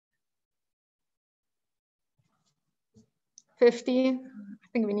50. I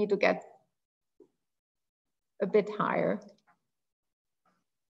think we need to get a bit higher.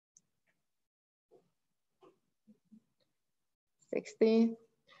 60.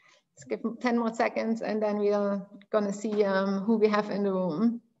 Let's give 10 more seconds and then we are gonna see who we have in the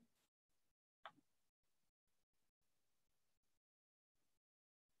room.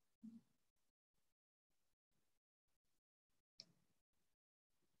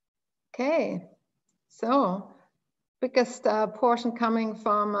 Okay, so biggest portion coming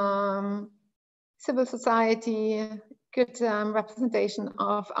from civil society, good representation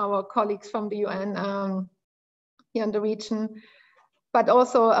of our colleagues from the UN here in the region, but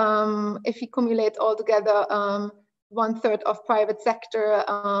also if we cumulate all together, 1/3 of private sector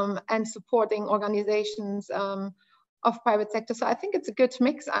and supporting organizations of private sector. So I think it's a good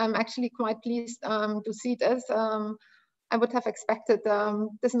mix. I'm actually quite pleased to see this. I would have expected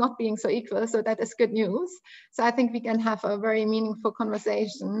this not being so equal, so that is good news. So I think we can have a very meaningful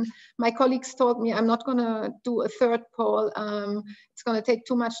conversation. My colleagues told me I'm not gonna do a third poll. It's gonna take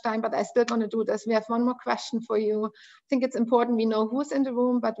too much time, but I still gonna do this. We have one more question for you. I think it's important we know who's in the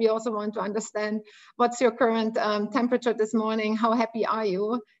room, but we also want to understand what's your current temperature this morning? How happy are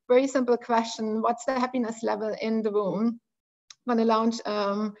you? Very simple question. What's the happiness level in the room? I'm gonna launch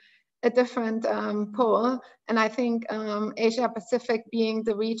a different poll. And I think Asia Pacific being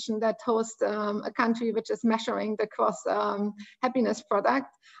the region that hosts a country which is measuring the cross happiness product,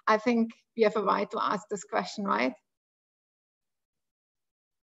 I think we have a right to ask this question, right?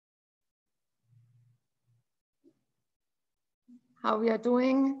 How we are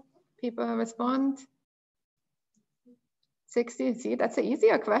doing? People respond. 60, see, that's an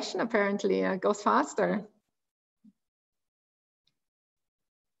easier question apparently, it goes faster.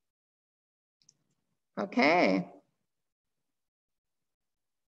 Okay.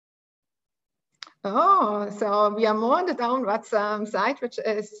 Oh, so we are more on the downwards side, which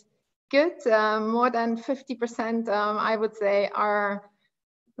is good. More than 50%, I would say, are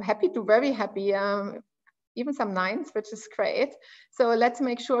happy to very happy. Even some 9s, which is great. So let's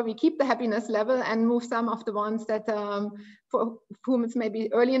make sure we keep the happiness level and move some of the ones that for whom it's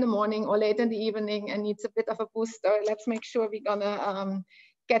maybe early in the morning or late in the evening and needs a bit of a booster. Let's make sure we're gonna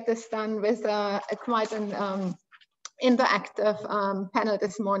get this done with quite an interactive panel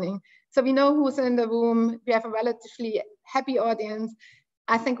this morning. So we know who's in the room. We have a relatively happy audience.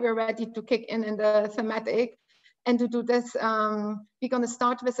 I think we're ready to kick in the thematic. And to do this, we're going to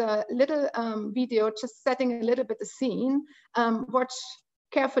start with a little video, just setting a little bit the scene. Watch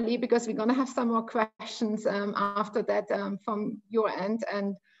carefully because we're going to have some more questions after that from your end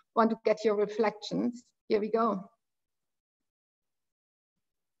and want to get your reflections. Here we go.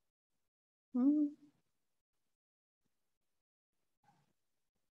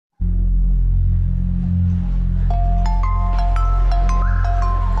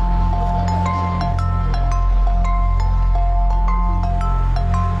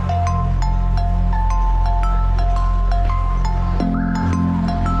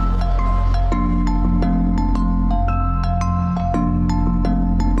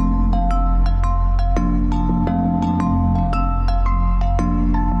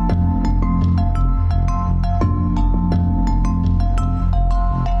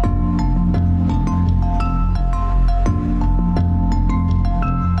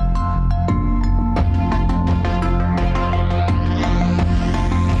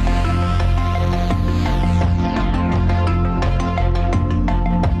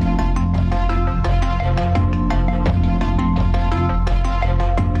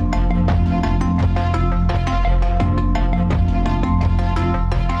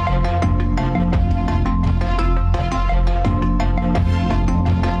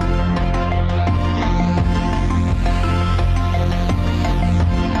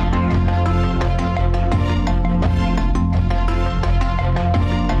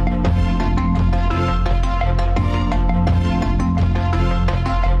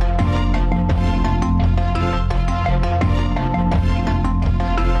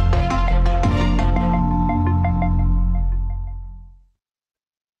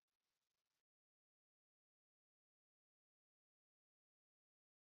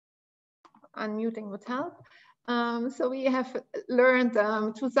 Unmuting would help. So we have learned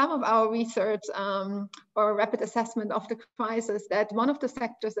through some of our research or rapid assessment of the crisis that one of the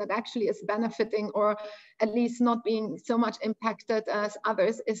sectors that actually is benefiting or at least not being so much impacted as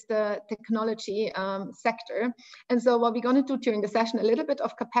others is the technology sector. And so what we're going to do during the session, a little bit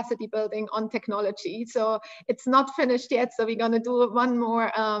of capacity building on technology. So it's not finished yet. So we're going to do one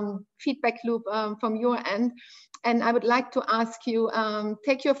more feedback loop from your end. And I would like to ask you,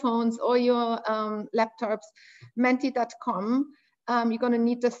 take your phones or your laptops, menti.com. You're going to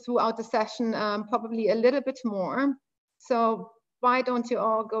need this throughout the session, probably a little bit more. So why don't you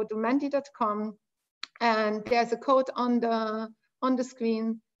all go to menti.com, and there's a code on the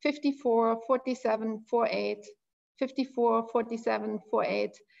screen, 544748,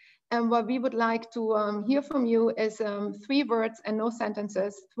 544748. And what we would like to hear from you is 3 words and no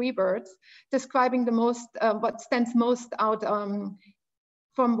sentences, 3 words, describing the most, what stands most out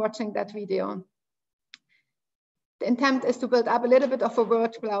from watching that video. The intent is to build up a little bit of a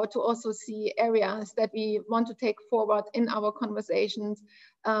word cloud, to also see areas that we want to take forward in our conversations,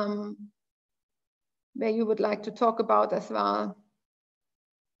 where you would like to talk about as well.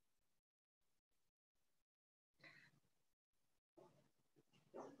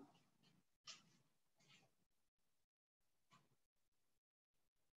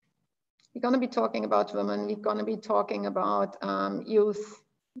 We're going to be talking about women. We're going to be talking about youth,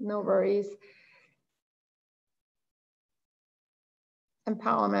 no worries.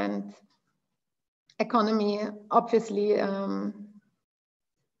 Empowerment, economy, obviously.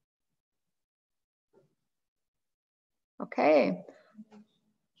 Okay.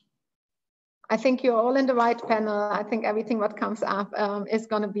 I think you're all in the right panel. I think everything what comes up is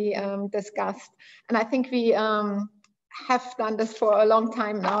going to be discussed. And I think we have done this for a long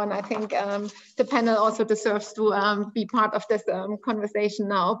time now. And I think the panel also deserves to be part of this conversation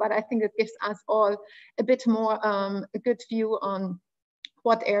now. But I think it gives us all a bit more a good view on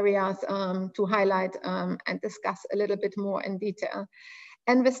what areas to highlight and discuss a little bit more in detail.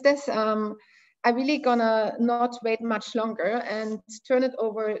 And with this, I'm really gonna not wait much longer and turn it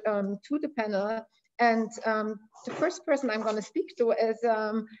over to the panel. And the first person I'm gonna speak to is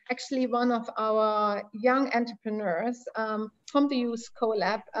actually one of our young entrepreneurs from the Youth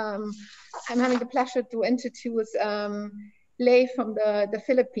Collab. I'm having the pleasure to introduce Lei from the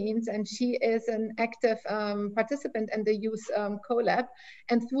Philippines, and she is an active participant in the Youth Collab.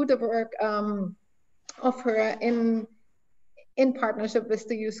 And through the work of her in partnership with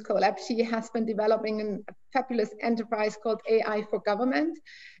the Youth Collab, she has been developing a fabulous enterprise called AI for Government.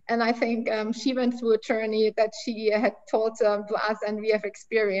 And I think she went through a journey that she had told to us, and we have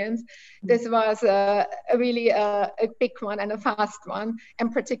experienced. This was a really a big one and a fast one,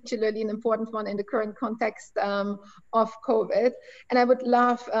 and particularly an important one in the current context of COVID. And I would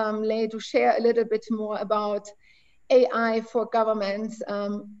love Lei to share a little bit more about AI for governments.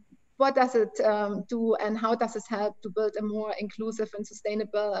 What does it do, and how does it help to build a more inclusive and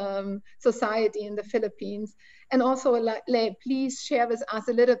sustainable society in the Philippines? And also, Lei, please share with us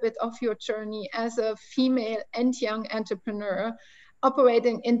a little bit of your journey as a female and young entrepreneur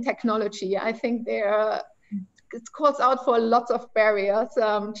operating in technology. I think it calls out for lots of barriers,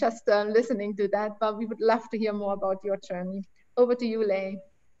 just listening to that, but we would love to hear more about your journey. Over to you, Lei.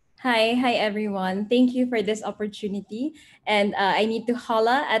 Hi everyone. Thank you for this opportunity. And I need to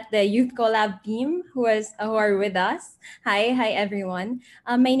holla at the Youth Collab team who are with us. Hi everyone.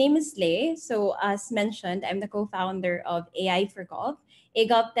 My name is Lei. So as mentioned, I'm the co-founder of AI for Gov, a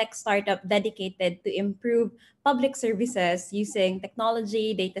GovTech startup dedicated to improve public services using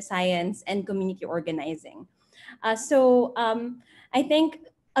technology, data science, and community organizing. I think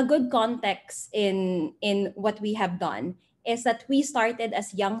a good context in what we have done is that we started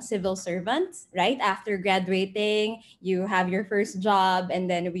as young civil servants, right? After graduating, you have your first job, and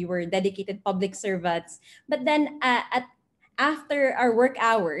then we were dedicated public servants. But then after our work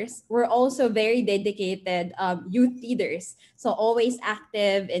hours, we're also very dedicated youth leaders. So always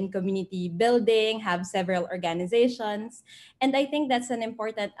active in community building, have several organizations. And I think that's an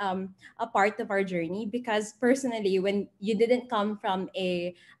important a part of our journey, because personally, when you didn't come from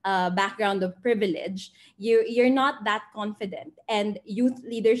a background of privilege, you're not that confident. And youth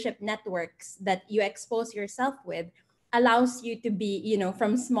leadership networks that you expose yourself with allows you to be,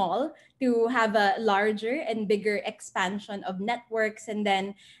 from small to have a larger and bigger expansion of networks. And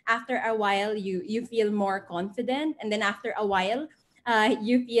then after a while, you feel more confident. And then after a while,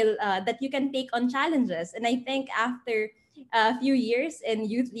 you feel that you can take on challenges. And I think after a few years in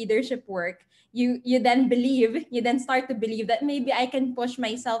youth leadership work, you then start to believe that maybe I can push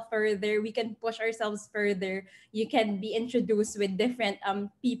myself further, we can push ourselves further, you can be introduced with different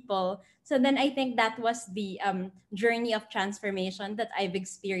people. So then I think that was the journey of transformation that I've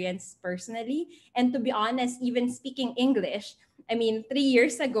experienced personally. And to be honest, even speaking English, I mean, 3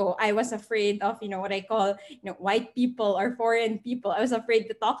 years ago, I was afraid of, what I call, white people or foreign people. I was afraid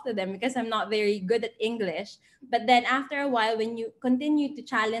to talk to them because I'm not very good at English. But then after a while, when you continue to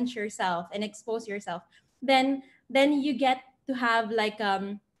challenge yourself and expose yourself, then you get to have like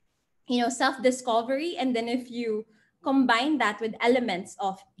self-discovery. And then if you combine that with elements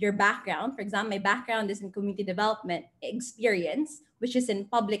of your background, for example, my background is in community development experience, which is in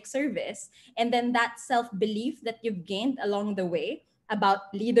public service, and then that self-belief that you've gained along the way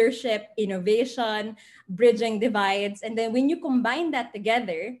about leadership, innovation, bridging divides, and then when you combine that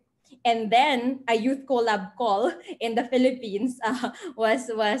together, and then a youth collab call in the Philippines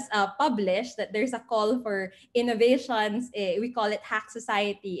was published, that there's a call for innovations. We call it Hack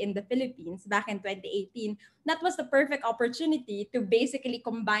Society in the Philippines back in 2018. That was the perfect opportunity to basically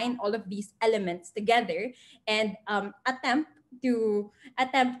combine all of these elements together and attempt to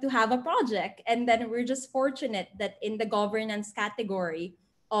have a project. And then we're just fortunate that in the governance category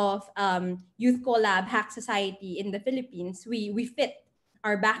of Youth Collab Hack Society in the Philippines, we fit.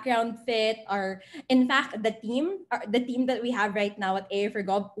 Our background fit, our in fact the team that we have right now at AA for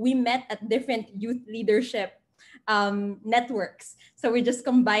Gov, we met at different youth leadership networks. So we just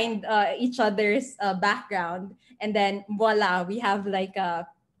combined each other's background, and then voila, we have like a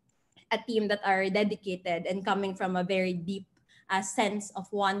team that are dedicated and coming from a very deep sense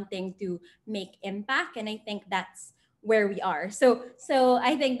of wanting to make impact. And I think that's where we are. So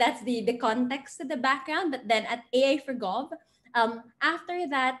I think that's the context to the background. But then at AI for Gov, after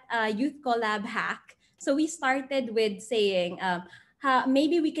that youth collab hack, so we started with saying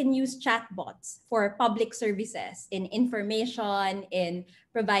maybe we can use chatbots for public services in information, in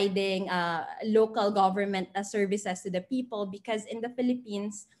providing local government services to the people, because in the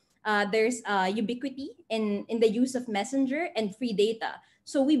Philippines, there's ubiquity in the use of messenger and free data.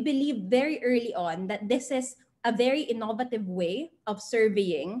 So we believe very early on that this is a very innovative way of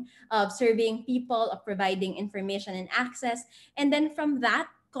surveying people, of providing information and access. And then from that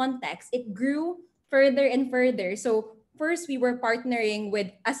context, it grew further and further. So first, we were partnering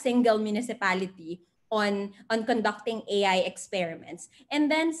with a single municipality on conducting AI experiments. And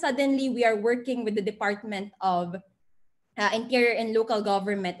then suddenly we are working with the Department of Interior and Local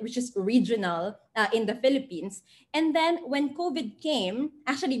Government, which is regional in the Philippines. And then when COVID came,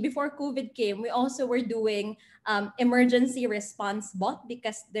 actually before COVID came, we also were doing emergency response bot,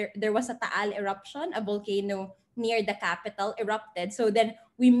 because there was a Taal eruption, a volcano near the capital erupted. So then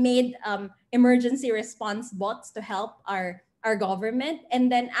we made emergency response bots to help our government.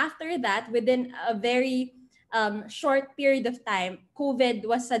 And then after that, within a very short period of time, COVID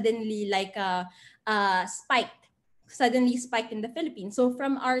was suddenly like suddenly spiked in the Philippines. So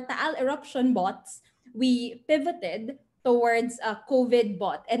from our Taal eruption bots, we pivoted towards a COVID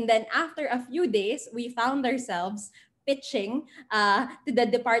bot. And then after a few days, we found ourselves pitching to the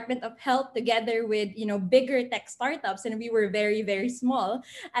Department of Health together with bigger tech startups, and we were very, very small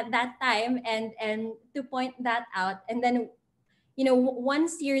at that time. And to point that out, and then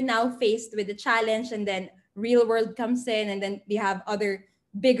once you're now faced with the challenge, and then real world comes in, and then you have other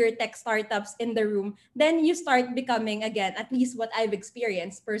bigger tech startups in the room, then you start becoming, again, at least what I've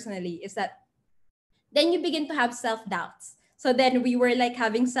experienced personally, is that then you begin to have self-doubts. So then we were like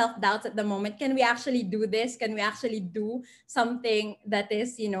having self-doubts at the moment. Can we actually do this? Can we actually do something that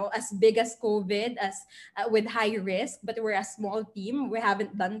is, as big as COVID, as with high risk, but we're a small team. We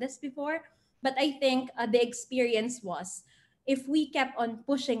haven't done this before. But I think the experience was, if we kept on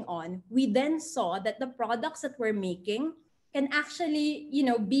pushing on, we then saw that the products that we're making can actually,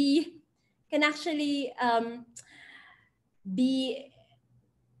 be,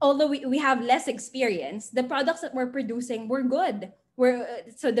 although we have less experience, the products that we're producing were good.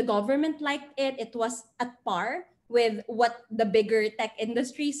 So the government liked it. It was at par with what the bigger tech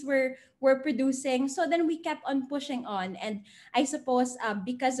industries were producing. So then we kept on pushing on. And I suppose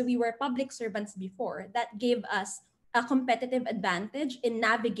because we were public servants before, that gave us a competitive advantage in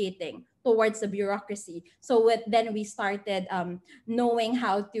navigating towards the bureaucracy. So then we started knowing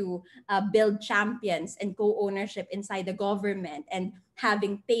how to build champions and co-ownership inside the government, and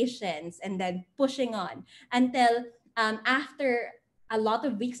having patience, and then pushing on until after a lot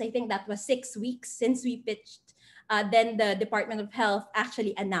of weeks, I think that was 6 weeks since we pitched, then the Department of Health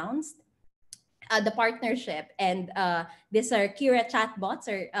actually announced the partnership. And these are Kira chatbots,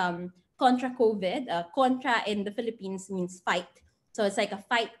 or Contra COVID. Contra in the Philippines means fight. So it's like a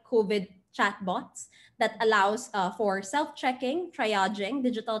fight COVID chatbots that allows for self-checking, triaging,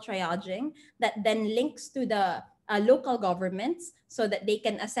 digital triaging, that then links to the local governments so that they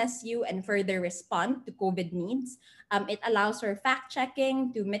can assess you and further respond to COVID needs. It allows for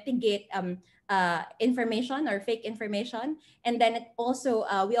fact-checking to mitigate information or fake information. And then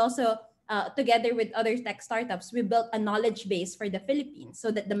we also together with other tech startups, we built a knowledge base for the Philippines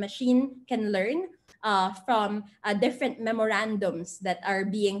so that the machine can learn from different memorandums that are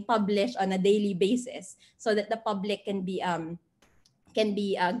being published on a daily basis, so that the public can be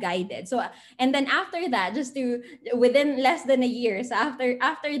guided. So and then after that, just to within less than a year, so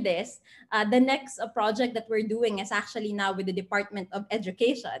after this, the next project that we're doing is actually now with the Department of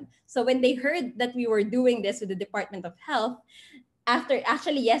Education. So when they heard that we were doing this with the Department of Health, after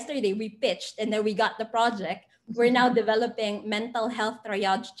actually yesterday we pitched and then we got the project. We're now developing mental health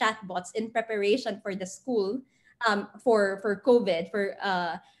triage chatbots in preparation for the school, for COVID, for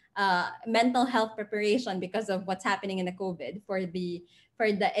mental health preparation because of what's happening in the COVID, for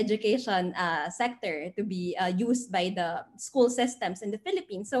the education sector to be used by the school systems in the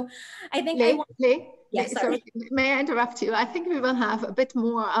Philippines. So I think I want. Yeah, sorry. Sorry, may I interrupt you? I think we will have a bit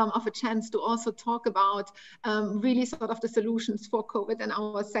more of a chance to also talk about really sort of the solutions for COVID in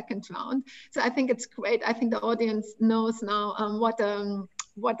our second round. So I think it's great. I think the audience knows now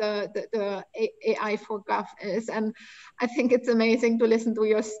what the AI for GAF is. And I think it's amazing to listen to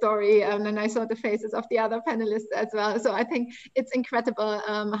your story. And I saw the faces of the other panelists as well. So I think it's incredible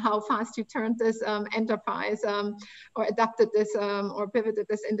how fast you turned this enterprise or adapted this or pivoted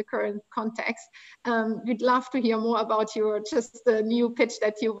this in the current context. We'd love to hear more about your just the new pitch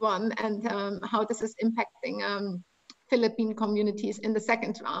that you won and how this is impacting Philippine communities in the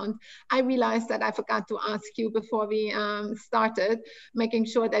second round. I realized that I forgot to ask you before we started, making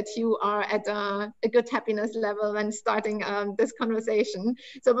sure that you are at a good happiness level when starting this conversation.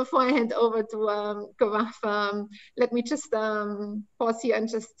 So before I hand over to Gaurav, let me just pause here and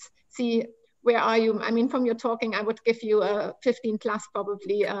just see, where are you? I mean, from your talking, I would give you a 15 plus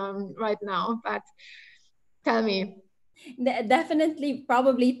probably right now, but tell me. Definitely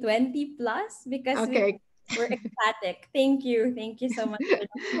probably 20 plus because okay. we're ecstatic. Thank you. Thank you so much.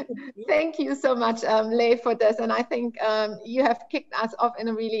 Thank you so much, Lei, for this. And I think you have kicked us off in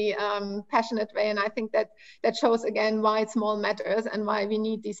a really passionate way. And I think that shows again why small matters and why we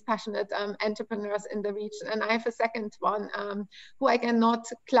need these passionate entrepreneurs in the region. And I have a second one who I cannot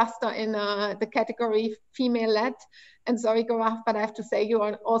cluster in the category female-led. And sorry, Gaurav, but I have to say you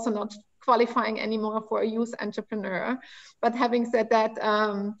are also not qualifying anymore for a youth entrepreneur. But having said that,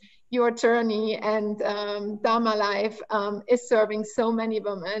 your journey and Dharma Life is serving so many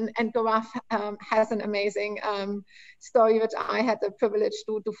women, and Gaurav has an amazing story which I had the privilege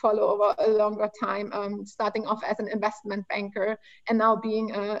to follow over a longer time, starting off as an investment banker and now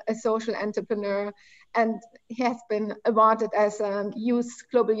being a social entrepreneur. And he has been awarded as a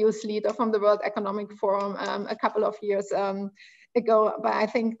global youth leader from the World Economic Forum a couple of years ago, but I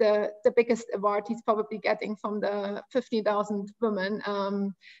think the biggest award he's probably getting from the 50,000 women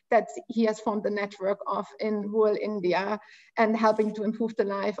that he has formed a network of in rural India and helping to improve the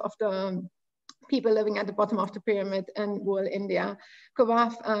life of the people living at the bottom of the pyramid in rural India.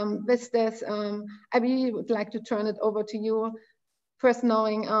 Gaurav, with this, I really would like to turn it over to you. First,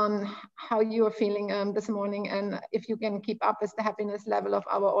 knowing how you are feeling this morning and if you can keep up with the happiness level of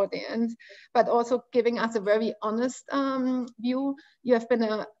our audience, but also giving us a very honest view. You have been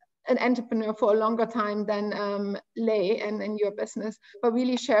an entrepreneur for a longer time than Lei and in your business, but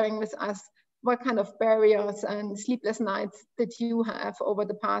really sharing with us what kind of barriers and sleepless nights did you have over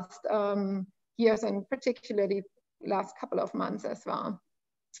the past years and particularly last couple of months as well.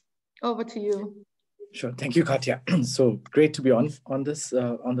 Over to you. Sure. Thank you, Katya. So great to be on this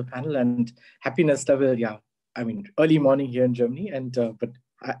on the panel, and happiness level. Yeah, I mean, early morning here in Germany, and but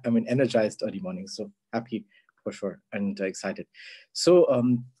I mean, energized early morning. So happy for sure and excited. So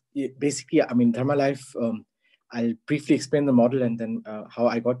basically, I mean, Dharma Life. I'll briefly explain the model and then how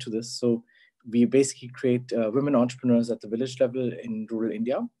I got to this. So we basically create women entrepreneurs at the village level in rural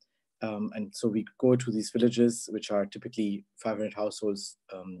India. And so we go to these villages, which are typically 500 households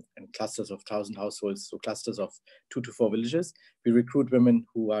and clusters of 1,000 households, so clusters of 2 to 4 villages. We recruit women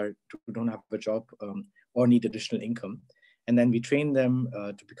who don't have a job or need additional income. And then we train them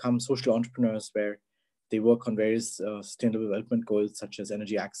to become social entrepreneurs where they work on various sustainable development goals, such as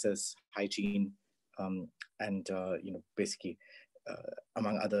energy access, hygiene, and basically,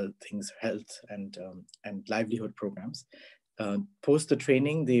 among other things, health and livelihood programs. Post the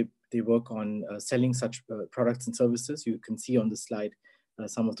training, they work on selling such products and services. You can see on the slide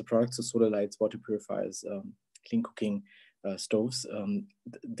some of the products: so solar lights, water purifiers, clean cooking stoves.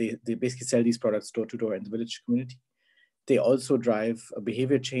 They basically sell these products door to door in the village community. They also drive a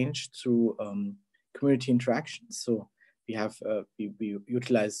behavior change through community interactions. So we have we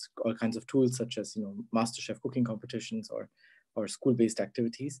utilize all kinds of tools such as MasterChef cooking competitions or school-based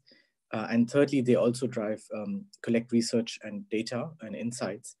activities. And thirdly, they also collect research and data and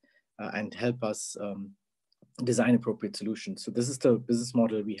insights and help us design appropriate solutions. So this is the business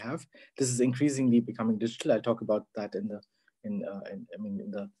model we have. This is increasingly becoming digital. I'll talk about that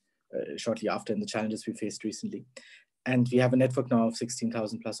shortly after in the challenges we faced recently. And we have a network now of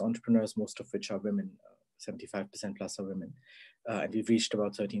 16,000 plus entrepreneurs, most of which are women, 75% plus are women. And we've reached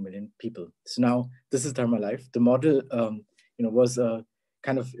about 13 million people. So now this is Dharma Life. The model, was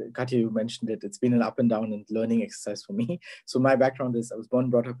kind of, Katya, you mentioned it. It's been an up and down and learning exercise for me. So my background is I was born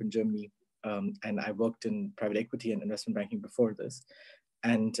and brought up in Germany, and I worked in private equity and investment banking before this,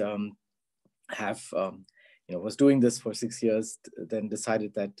 and was doing this for 6 years. Then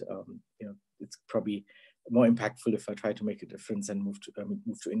decided that it's probably more impactful if I try to make a difference and move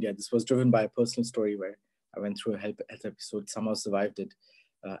to India. This was driven by a personal story where I went through a health episode, somehow survived it,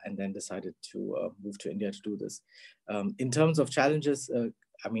 and then decided to move to India to do this. In terms of challenges,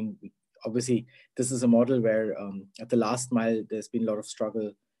 obviously this is a model where at the last mile, there's been a lot of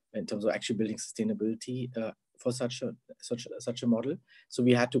struggle in terms of actually building sustainability for such a model. So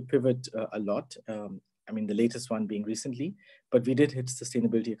we had to pivot a lot. The latest one being recently, but we did hit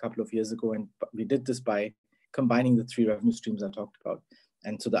sustainability a couple of years ago, and we did this by combining the 3 revenue streams I talked about.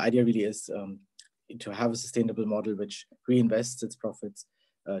 And so the idea really is to have a sustainable model which reinvests its profits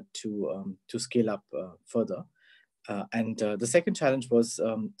to scale up further. And the second challenge was,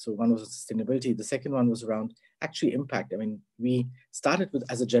 so one was sustainability. The second one was around actually impact. We started with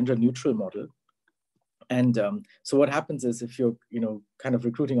as a gender neutral model. And so what happens is if you're, kind of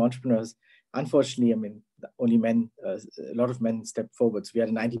recruiting entrepreneurs, unfortunately, only men, a lot of men stepped forward. So we had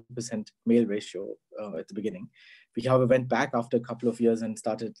a 90% male ratio at the beginning. We, however, went back after a couple of years and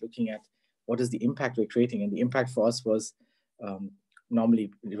started looking at what is the impact we're creating. And the impact for us was,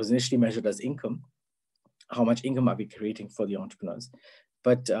 normally, it was initially measured as income. How much income are we creating for the entrepreneurs?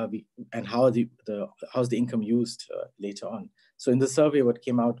 But how's the income used later on? So in the survey, what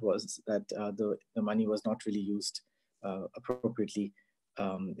came out was that the money was not really used appropriately.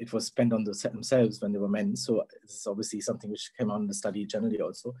 It was spent on themselves when they were men. So this is obviously something which came out in the study generally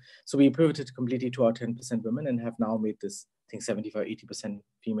also. So we pivoted completely to our 10% women and have now made this, I think 75, 80%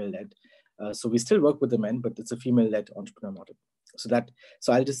 female-led. So we still work with the men, but it's a female-led entrepreneur model.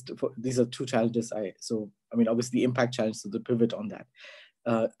 These are 2 challenges. Obviously the impact challenge, so the pivot on that.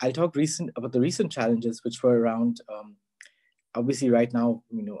 I'll talk about the recent challenges, which were around, obviously right now,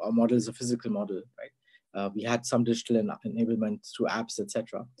 our model is a physical model, right? We had some digital enablement through apps,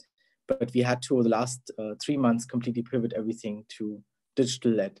 etc. But we had to, over the last 3 months, completely pivot everything to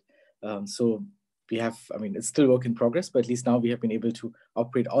digital-led. So we have, it's still work in progress, but at least now we have been able to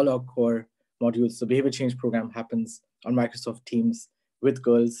operate all our core modules. The behavior change program happens on Microsoft Teams with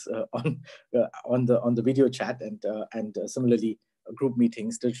girls on the video chat, and similarly group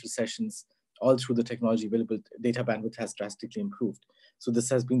meetings, digital sessions, all through the technology available. Data bandwidth has drastically improved. So this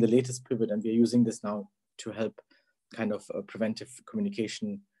has been the latest pivot, and we are using this now to help kind of preventive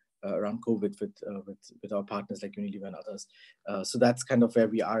communication around COVID with our partners like Unilever and others. So that's kind of where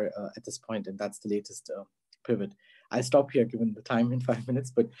we are at this point, and that's the latest pivot. I'll stop here given the time in 5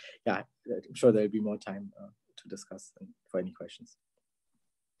 minutes, but yeah, I'm sure there'll be more time to discuss and for any questions.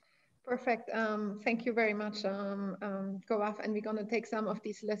 Perfect. Thank you very much, Gaurav. And we're going to take some of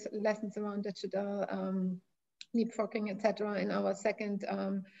these lessons around digital leapfrogging, etc., in our second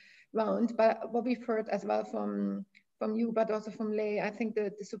round. But what we've heard as well from you, but also from Lei, I think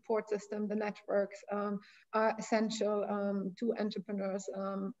the support system, the networks are essential to entrepreneurs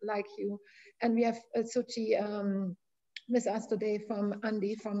like you. And we have Suchi with us today from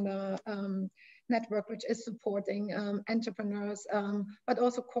Andy from the network, which is supporting entrepreneurs, but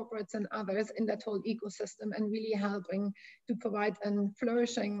also corporates and others in that whole ecosystem, and really helping to provide a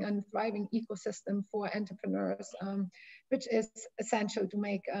flourishing and thriving ecosystem for entrepreneurs, which is essential to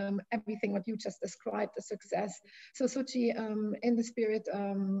make everything what you just described a success. So Suchi, in the spirit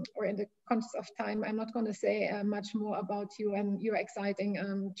or in the context of time, I'm not going to say much more about you and your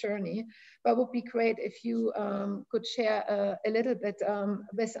exciting journey, but it would be great if you could share a little bit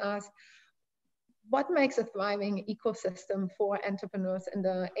with us what makes a thriving ecosystem for entrepreneurs in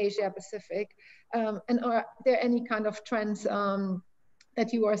the Asia Pacific, and are there any kind of trends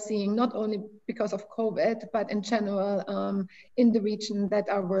that you are seeing, not only because of COVID, but in general in the region that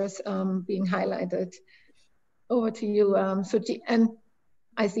are worth being highlighted? Over to you, Suchi. And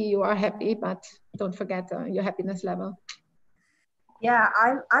I see you are happy, but don't forget your happiness level. Yeah,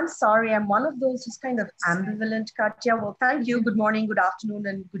 I'm sorry. I'm one of those who's kind of ambivalent, Katya. Well, thank you. Good morning, good afternoon,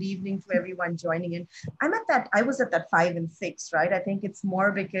 and good evening to everyone joining in. I was at that 5 and 6, right? I think it's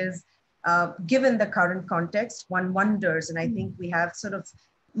more because given the current context, one wonders, and I think we have sort of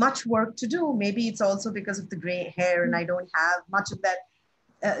much work to do. Maybe it's also because of the gray hair, and I don't have much of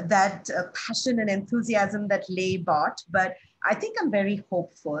that passion and enthusiasm that Lei brought, but I think I'm very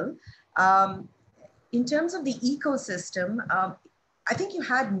hopeful. In terms of the ecosystem, I think you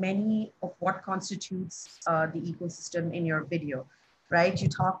had many of what constitutes the ecosystem in your video, right? You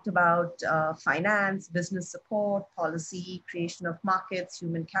talked about finance, business support, policy, creation of markets,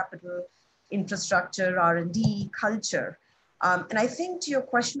 human capital, infrastructure, R&D, culture. And I think to your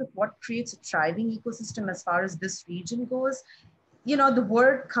question of what creates a thriving ecosystem as far as this region goes, you know, the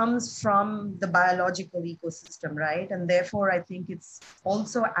word comes from the biological ecosystem, right? And therefore, I think it's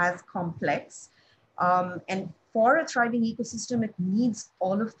also as complex. And for a thriving ecosystem, it needs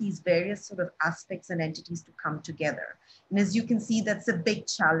all of these various sort of aspects and entities to come together. And as you can see, that's a big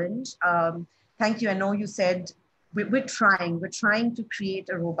challenge. Thank you. I know you said we're trying to create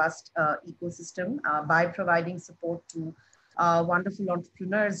a robust ecosystem by providing support to wonderful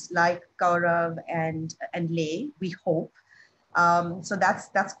entrepreneurs like Gaurav and Lay, we hope. So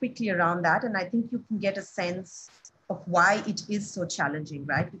that's quickly around that. And I think you can get a sense of why it is so challenging,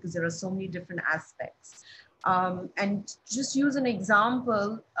 right? Because there are so many different aspects. And just use an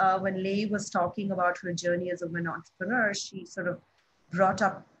example, when Lay was talking about her journey as a woman entrepreneur, she sort of brought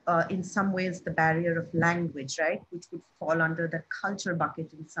up in some ways the barrier of language, right? Which would fall under the culture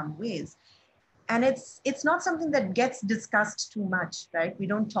bucket in some ways. And it's not something that gets discussed too much, right? We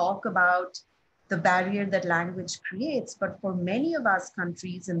don't talk about the barrier that language creates, but for many of us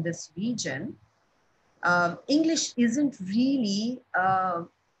countries in this region, English isn't really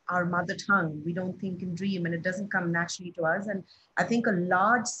our mother tongue. We don't think and dream, and it doesn't come naturally to us. And I think a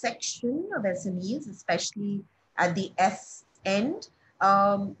large section of SMEs, especially at the S end,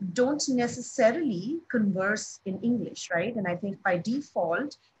 don't necessarily converse in English, right? And I think by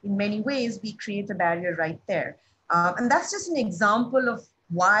default, in many ways, we create a barrier right there. And that's just an example of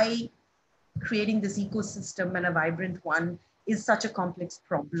why creating this ecosystem, and a vibrant one, is such a complex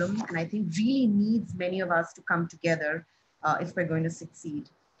problem, and I think really needs many of us to come together if we're going to succeed.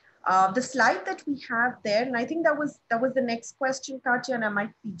 The slide that we have there, and I think that was the next question, Katya, and I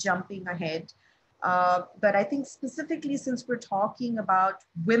might be jumping ahead, but I think specifically since we're talking about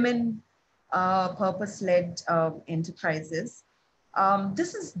women purpose-led enterprises,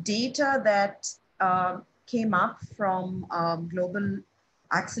 this is data that came up from Global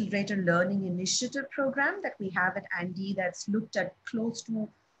Accelerator Learning Initiative program that we have at Andy, that's looked at close to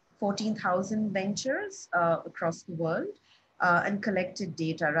 14,000 ventures across the world and collected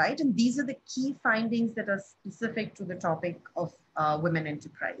data, right? And these are the key findings that are specific to the topic of women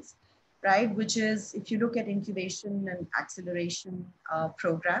enterprise, right? Which is, if you look at incubation and acceleration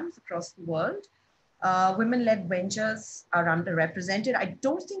programs across the world, women-led ventures are underrepresented. I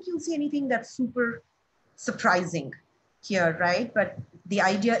don't think you'll see anything that's super surprising here, right? But the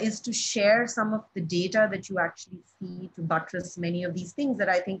idea is to share some of the data that you actually see to buttress many of these things that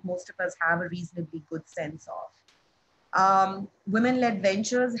I think most of us have a reasonably good sense of. Women-led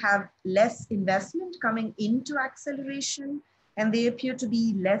ventures have less investment coming into acceleration, and they appear to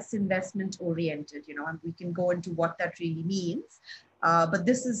be less investment oriented, you know, and we can go into what that really means. But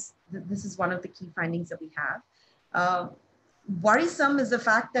this is one of the key findings that we have. Worrisome is the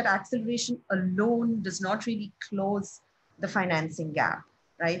fact that acceleration alone does not really close the financing gap,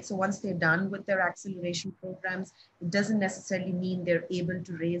 right? So once they're done with their acceleration programs, it doesn't necessarily mean they're able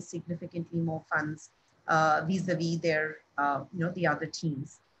to raise significantly more funds vis-a-vis their, the other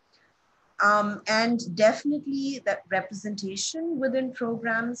teams. And definitely that representation within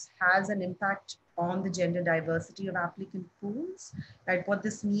programs has an impact on the gender diversity of applicant pools, right? What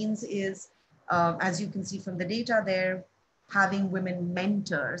this means is, as you can see from the data there, having women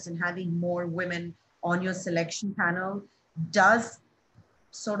mentors and having more women on your selection panel does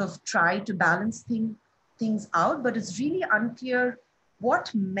sort of try to balance things out, but it's really unclear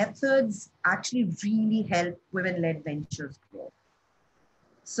what methods actually really help women-led ventures grow.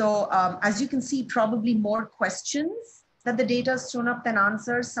 So as you can see, probably more questions that the data has thrown up than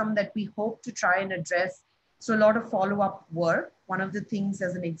answers, some that we hope to try and address. So a lot of follow-up work. One of the things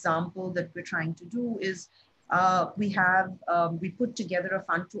as an example that we're trying to do is we put together a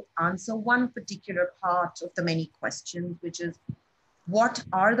fund to answer one particular part of the many questions, which is what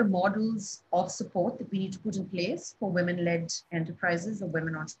are the models of support that we need to put in place for women-led enterprises or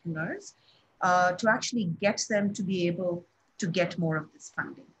women entrepreneurs to actually get them to be able to get more of this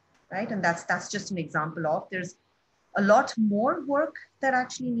funding, right? And that's just an example of, there's a lot more work that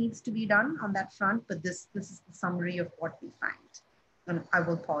actually needs to be done on that front, but this is the summary of what we find. And I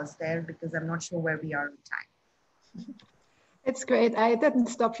will pause there because I'm not sure where we are in time. It's great. I didn't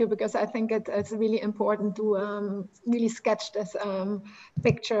stop you because I think it's really important to really sketch this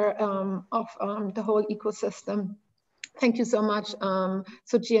picture of the whole ecosystem. Thank you so much,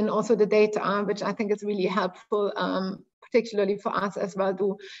 Suchi, and also the data, which I think is really helpful, particularly for us as well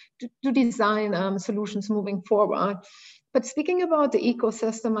to design solutions moving forward. But speaking about the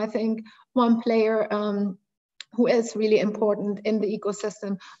ecosystem, I think one player who is really important in the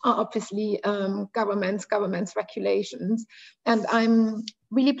ecosystem are obviously governments, regulations. And I'm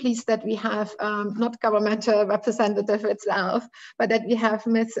really pleased that we have not governmental representative itself, but that we have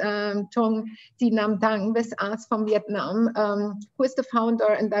Ms. Thong Di Nam Dang with us from Vietnam, who is the founder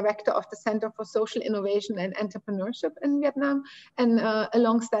and director of the Center for Social Innovation and Entrepreneurship in Vietnam, and a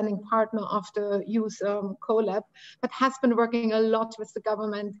long-standing partner of the Youth CoLab, but has been working a lot with the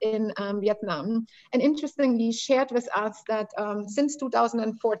government in Vietnam. And interestingly, shared with us that since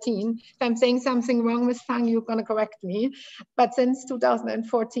 2014, if I'm saying something wrong, Ms. Thang, you're going to correct me, but since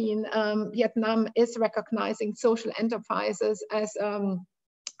 2014, Vietnam is recognizing social enterprises as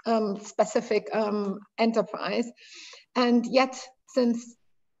specific enterprise. And yet, since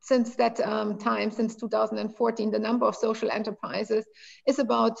that time, since 2014, the number of social enterprises is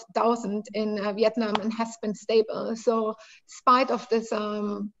about 1,000 in Vietnam and has been stable. So despite of this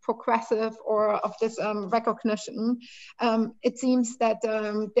progressive or of this recognition, it seems that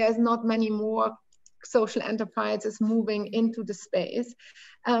there's not many more social enterprises moving into the space.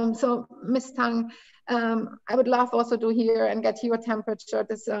 So Ms. Thang, I would love also to hear and get your temperature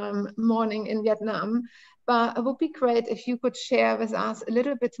this morning in Vietnam. But it would be great if you could share with us a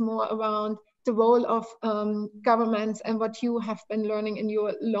little bit more around the role of governments and what you have been learning in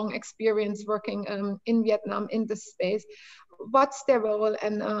your long experience working in Vietnam in this space. What's their role,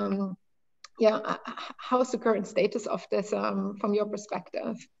 and how's the current status of this from your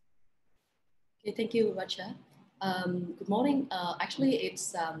perspective? Okay, thank you, Racha. Good morning. Actually,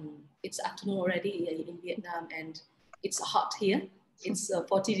 it's afternoon already in Vietnam, and it's hot here. It's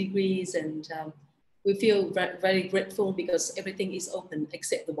 40 degrees, and we feel very grateful because everything is open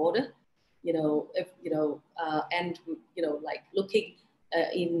except the border, and like looking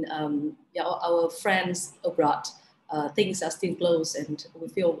in our friends abroad, things are still closed, and we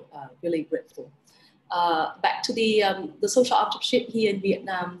feel really grateful. Back to the social entrepreneurship here in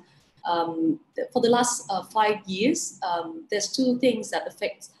Vietnam. For the last 5 years, there's two things that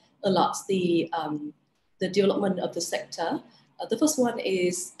affect a lot the development of the sector. The first one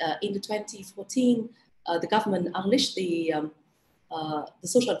is in the 2014, the government unleashed the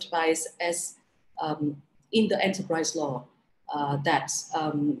social enterprise as in the enterprise law that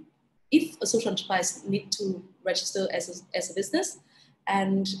if a social enterprise need to register as a business,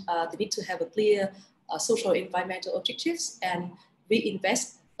 and they need to have a clear social environmental objectives and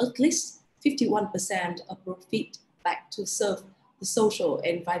reinvest at least 51% of profit back to serve the social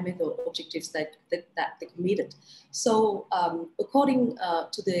and environmental objectives that they committed. So according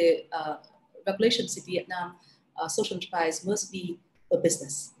to the regulations in Vietnam, social enterprise must be a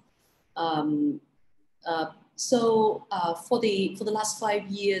business. So for the last 5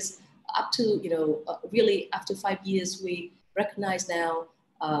 years, up to really after 5 years, we recognize now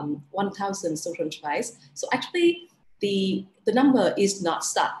 1,000 social enterprise. So actually, the number is not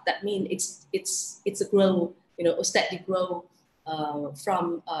stuck. That means it's a grow, a steady grow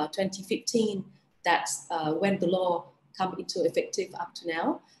from 2015. That's when the law come into effective up to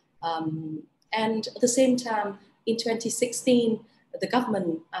now. And at the same time, in 2016, the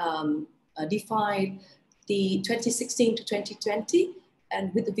government defined the 2016 to 2020,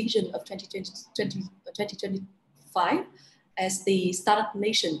 and with the vision of 2025 as the Startup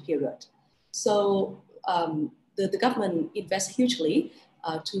Nation period. So the government invests hugely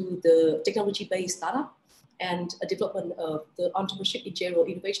to the technology-based startup and a development of the entrepreneurship in general,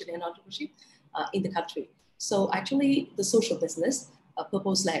 innovation and entrepreneurship in the country. So actually, the social business,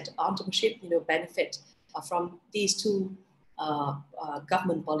 purpose-led entrepreneurship, benefit from these two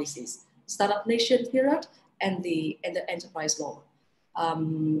government policies: Startup Nation period and the enterprise law.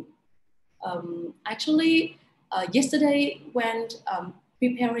 Actually, yesterday when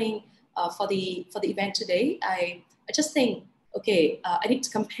preparing for the event today, I just think, okay, I need to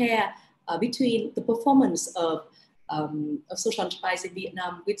compare between the performance of social enterprise in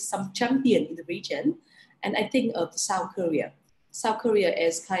Vietnam with some champion in the region, and I think of South Korea. South Korea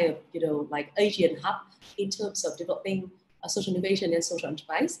is kind of like Asian hub in terms of developing social innovation and social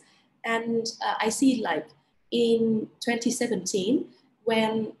enterprise, and I see like in 2017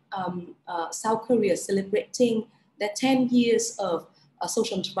 when South Korea is celebrating their 10 years of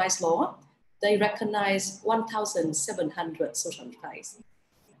social enterprise law, they recognize 1,700 social enterprise.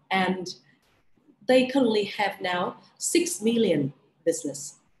 And they currently have now 6 million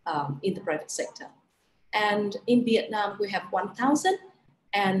business in the private sector. And in Vietnam, we have 1,000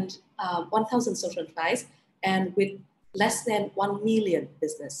 and 1,000 social enterprise, and with less than 1 million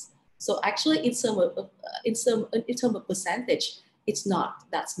business. So actually, in terms of percentage, it's not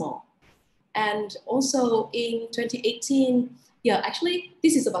that small. And also in 2018, yeah, actually,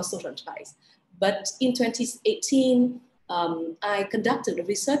 this is about social enterprise. But in 2018, I conducted a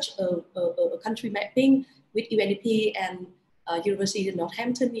research, a country mapping with UNDP and University of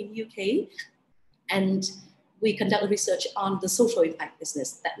Northampton in UK. And we conducted research on the social impact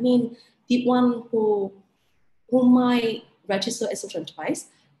business. That means the one who might register as social enterprise,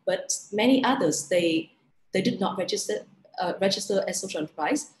 but many others, they did not register as social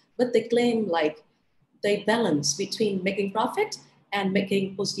enterprise, but they claim like they balance between making profit and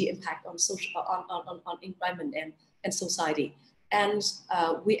making positive impact on social, on environment and society. And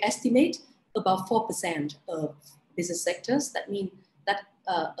we estimate about 4% of business sectors. That means that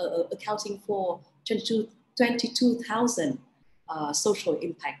accounting for 22,000 social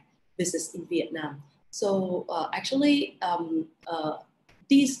impact business in Vietnam. So actually,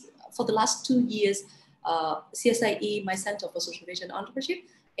 these for the last 2 years, CSIE, my Center for Social Innovation and Entrepreneurship,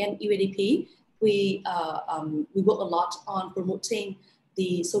 and UNDP, we work a lot on promoting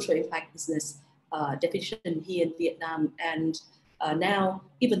the social impact business definition here in Vietnam. And now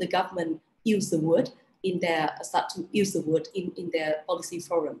even the government start to use the word in their policy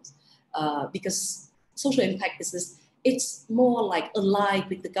forums, because social impact business, it's more like aligned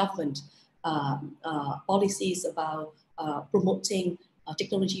with the government policies about promoting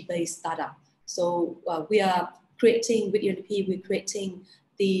technology-based startup. So we are creating, with UNDP, we're creating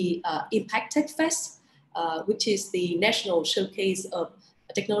the Impact Tech Fest, which is the national showcase of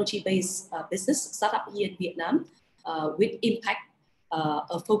technology-based business startup here in Vietnam with impact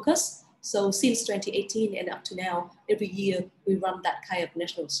focus. So since 2018 and up to now, every year we run that kind of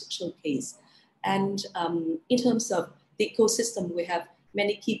national showcase. And in terms of the ecosystem, we have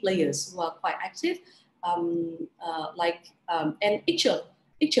many key players who are quite active, and each of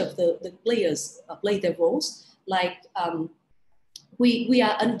the players play their roles. Like we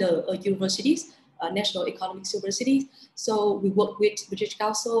are under universities, National Economics University. So we work with British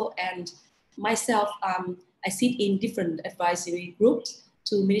Council, and myself, I sit in different advisory groups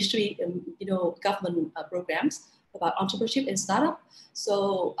to ministry, government programs about entrepreneurship and startup.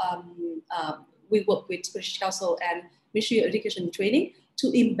 So we work with British Council and Ministry of Education and Training to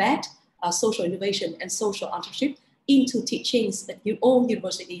embed social innovation and social entrepreneurship into teachings at your own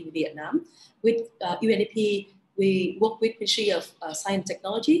university in Vietnam. With UNDP, we work with Ministry of Science and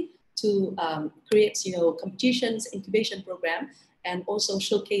Technology to create, competitions, incubation program, and also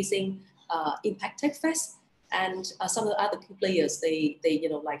showcasing Impact Tech Fest. And some of the other key players, they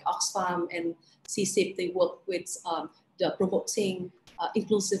like Oxfam and CSIP, they work with the promoting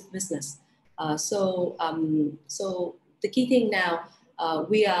inclusive business. So the key thing now,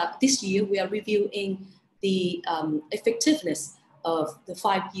 this year we are reviewing the effectiveness of the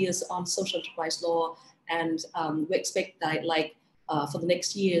 5 years on social enterprise law, and we expect that for the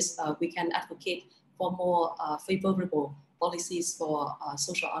next years we can advocate for more favorable policies for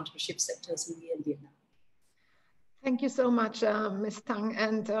social entrepreneurship sectors in Vietnam. Thank you so much, Ms. Tang.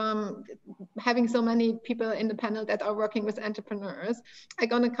 And having so many people in the panel that are working with entrepreneurs, I'm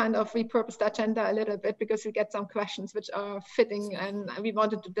going to kind of repurpose the agenda a little bit, because we get some questions which are fitting, and we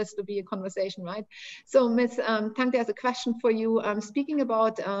wanted this to be a conversation, right? So Ms. Tang, there's a question for you. Speaking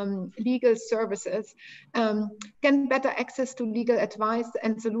about legal services, can better access to legal advice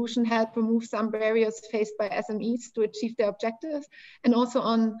and solution help remove some barriers faced by SMEs to achieve their objectives? And also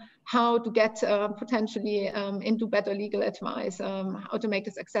on how to get potentially into better legal advice, how to make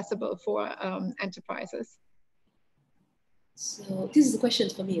this accessible for enterprises. So this is a question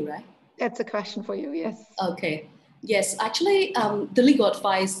for me, right? That's a question for you, yes. Okay, yes, actually the legal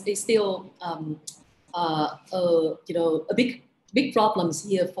advice is still a big problems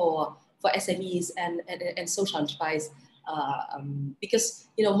here for SMEs and social enterprise, because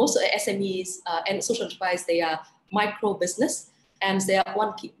most of the SMEs and social enterprise, they are micro business, and they are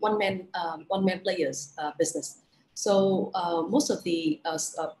one man players business. So most of the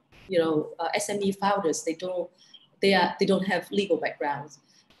SME founders, they don't have legal backgrounds,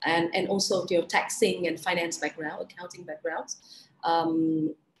 and also taxing and finance background, accounting backgrounds.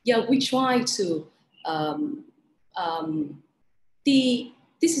 We try to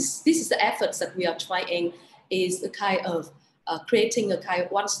this is the efforts that we are trying, is a kind of creating a kind of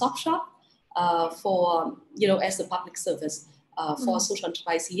one-stop shop for as a public service for social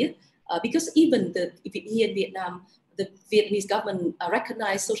enterprise here, because even here in Vietnam, the Vietnamese government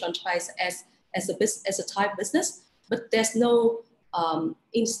recognize social enterprise as a type business, but there's no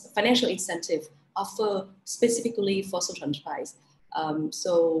financial incentive offered specifically for social enterprise.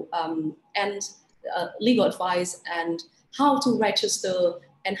 Legal advice and how to register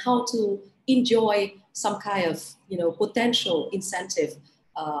and how to enjoy some kind of potential incentive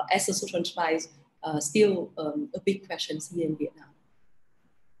as a social enterprise, still a big question here in Vietnam.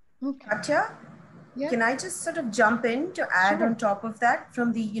 Okay. Katya? Yeah. Can I just sort of jump in to add Sure. on top of that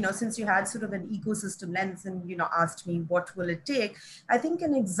from the, since you had sort of an ecosystem lens and, asked me what will it take? I think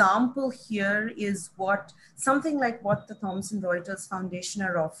an example here is something like what the Thomson Reuters Foundation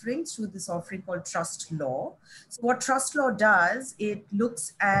are offering through this offering called Trust Law. So what Trust Law does, it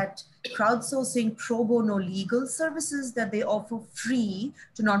looks at crowdsourcing pro bono legal services that they offer free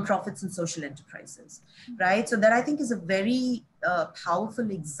to nonprofits and social enterprises, right? So that I think is a very powerful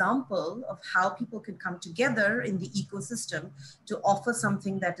example of how people can come together in the ecosystem to offer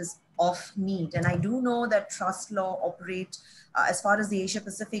something that is of need. And I do know that Trust Law operate as far as the Asia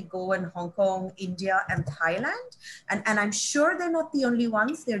Pacific go, in Hong Kong, India, and Thailand. And I'm sure they're not the only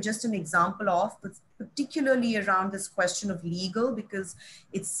ones. They're just an example of, but particularly around this question of legal, because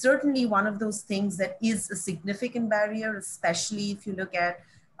it's certainly one of those things that is a significant barrier, especially if you look at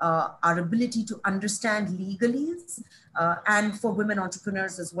our ability to understand legalese, and for women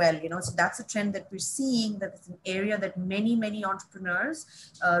entrepreneurs as well. So that's a trend that we're seeing, that it's an area that many, many entrepreneurs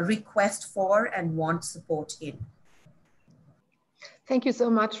request for and want support in. Thank you so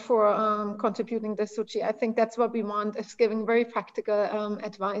much for contributing this, Suchi. I think that's what we want, is giving very practical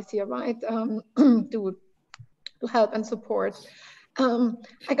advice here, right? To help and support. I'm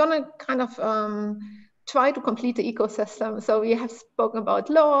gonna kind of try to complete the ecosystem. So we have spoken about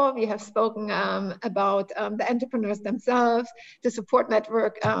law, we have spoken about the entrepreneurs themselves, the support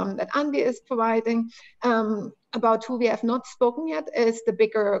network that Andy is providing. About who we have not spoken yet is the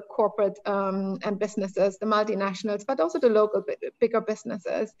bigger corporate and businesses, the multinationals, but also the local bigger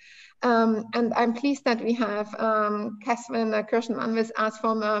businesses. And I'm pleased that we have Catherine Kirschenmann with us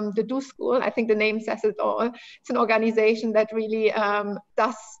from the Do School. I think the name says it all. It's an organization that really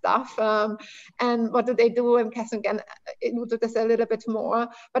does stuff. And what do they do? And Catherine can allude to this a little bit more,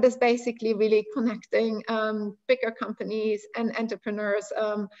 but it's basically really connecting bigger companies and entrepreneurs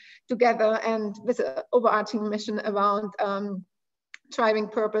together, and with an overarching mission around driving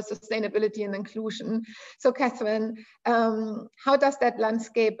purpose, sustainability, and inclusion. So Catherine, how does that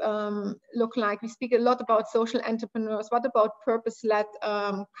landscape look like? We speak a lot about social entrepreneurs. What about purpose-led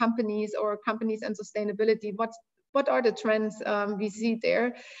companies or companies and sustainability? What are the trends we see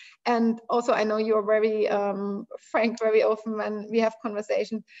there? And also, I know you're very frank, very open when we have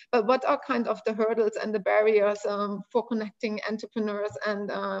conversations, but what are kind of the hurdles and the barriers for connecting entrepreneurs and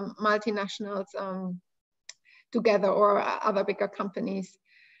multinationals together, or other bigger companies?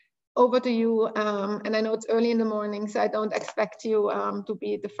 Over to you. And I know it's early in the morning, so I don't expect you to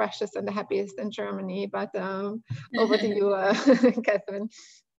be the freshest and the happiest in Germany, but over to you, Catherine.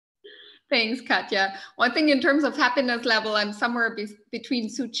 Thanks, Katya. One thing in terms of happiness level, I'm somewhere between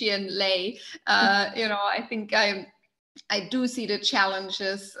Suchi and Lei. I think I do see the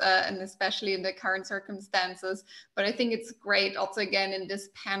challenges, and especially in the current circumstances. But I think it's great also, again, in this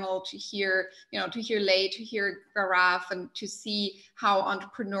panel to hear, Lei, to hear Garaf, and to see how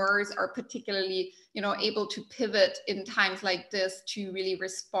entrepreneurs are particularly, able to pivot in times like this to really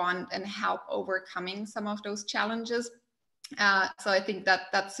respond and help overcoming some of those challenges. So I think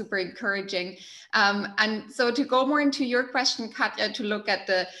that's super encouraging. And so to go more into your question, Katya, to look at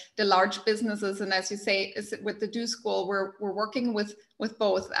the large businesses, and as you say, with the Do School, we're working with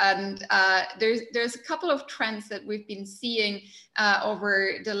both. And there's a couple of trends that we've been seeing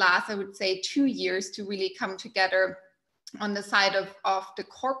over the last, I would say, 2 years to really come together on the side of the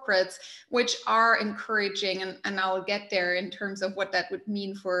corporates, which are encouraging, and I'll get there in terms of what that would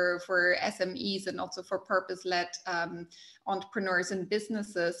mean for SMEs and also for purpose-led entrepreneurs and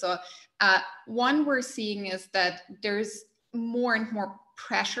businesses. So one we're seeing is that there's more and more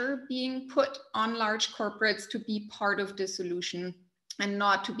pressure being put on large corporates to be part of the solution and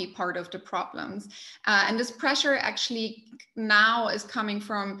not to be part of the problems. And this pressure actually now is coming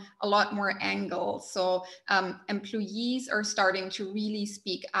from a lot more angles. So employees are starting to really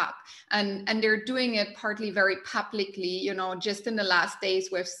speak up, and they're doing it partly very publicly. Just in the last days,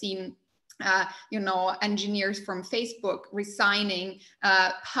 we've seen engineers from Facebook resigning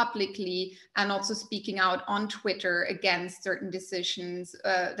publicly and also speaking out on Twitter against certain decisions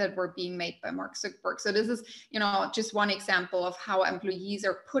that were being made by Mark Zuckerberg. So this is, just one example of how employees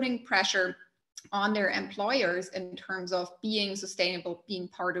are putting pressure on their employers in terms of being sustainable, being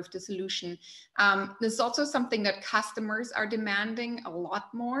part of the solution. This is also something that customers are demanding a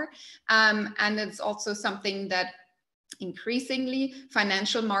lot more. And it's also something that increasingly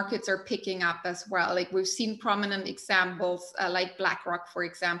financial markets are picking up as well. Like we've seen prominent examples like BlackRock, for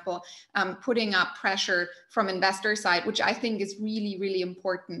example, putting up pressure from investor side, which I think is really, really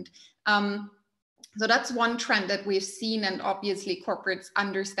important. So that's one trend that we've seen, and obviously corporates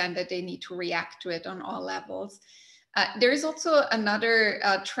understand that they need to react to it on all levels. There is also another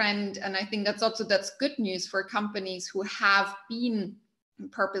trend, and I think that's good news for companies who have been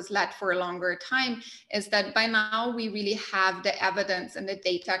purpose-led for a longer time, is that by now we really have the evidence and the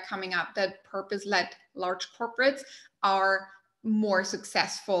data coming up that purpose-led large corporates are more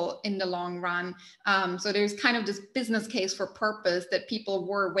successful in the long run. So there's kind of this business case for purpose that people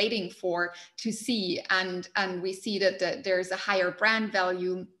were waiting for to see, and we see that there's a higher brand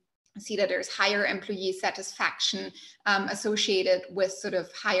value, see that there's higher employee satisfaction associated with sort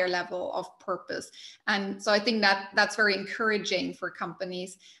of higher level of purpose. And so I think that that's very encouraging for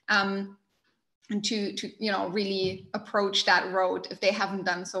companies to really approach that road if they haven't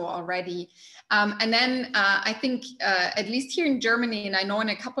done so already. And then I think at least here in Germany, and I know in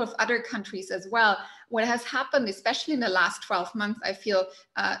a couple of other countries as well, what has happened, especially in the last 12 months, I feel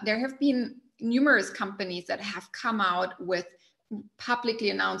there have been numerous companies that have come out with publicly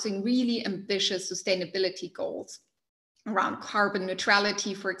announcing really ambitious sustainability goals around carbon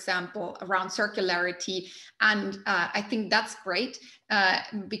neutrality, for example, around circularity. And I think that's great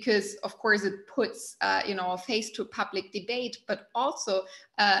because, of course, it puts a face to public debate, but also,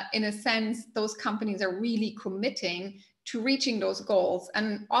 in a sense, those companies are really committing to reaching those goals.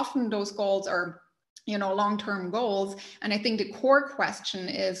 And often those goals are long-term goals. And I think the core question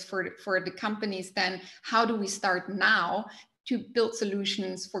is for the companies then, how do we start now to build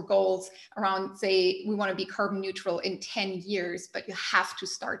solutions for goals around, say, we want to be carbon neutral in 10 years, but you have to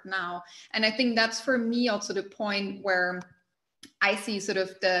start now. And I think that's for me also the point where I see sort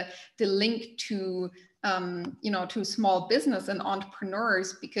of the link to, to small business and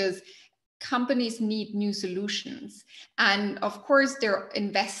entrepreneurs, because companies need new solutions. And of course, they're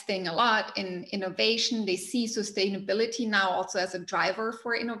investing a lot in innovation. They see sustainability now also as a driver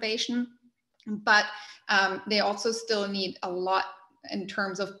for innovation, but they also still need a lot in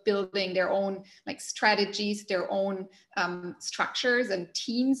terms of building their own strategies, their own structures and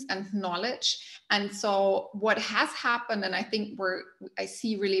teams and knowledge. And so what has happened, and I think I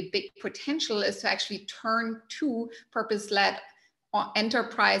see really big potential, is to actually turn to purpose-led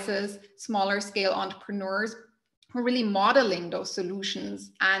enterprises, smaller scale entrepreneurs who are really modeling those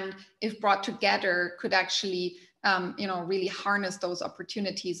solutions, and if brought together could actually really harness those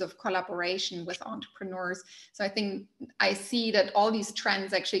opportunities of collaboration with entrepreneurs. So I think I see that all these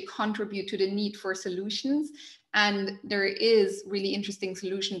trends actually contribute to the need for solutions, and there is really interesting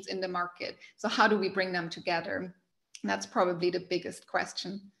solutions in the market. So how do we bring them together? That's probably the biggest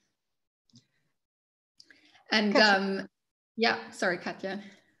question. And yeah, sorry, Katja.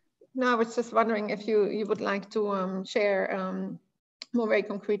 No, I was just wondering if you would like to share more very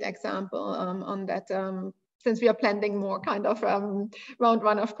concrete example on that, since we are planning more kind of round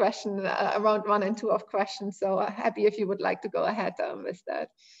one and two of questions. So happy if you would like to go ahead with that.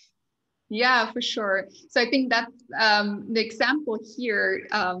 Yeah, for sure. So I think that's the example here,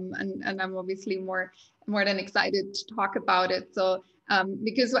 and I'm obviously more than excited to talk about it. So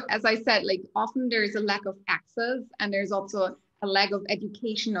because as I said, often there's a lack of access, and there's also a lack of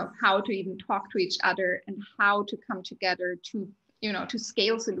education of how to even talk to each other and how to come together to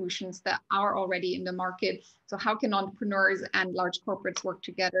scale solutions that are already in the market. So how can entrepreneurs and large corporates work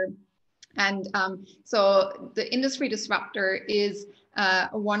together? And so the industry disruptor is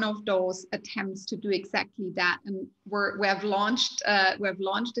one of those attempts to do exactly that. And we have launched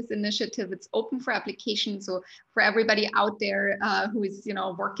this initiative. It's open for application. So for everybody out there who is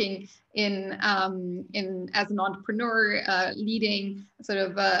working in as an entrepreneur, leading sort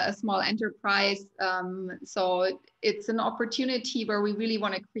of a small enterprise. So it's an opportunity where we really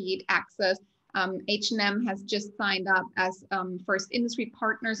want to create access. H&M has just signed up as first industry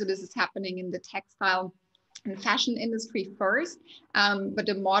partner. So this is happening in the textile and fashion industry first, but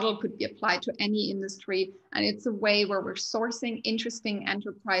the model could be applied to any industry. And it's a way where we're sourcing interesting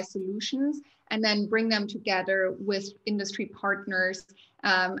enterprise solutions and then bring them together with industry partners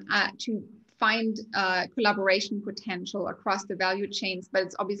to find collaboration potential across the value chains. But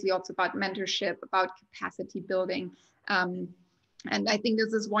it's obviously also about mentorship, about capacity building. And I think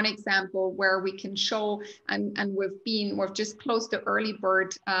this is one example where we can show, and we've just closed the early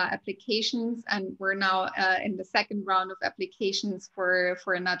bird applications, and we're now in the second round of applications for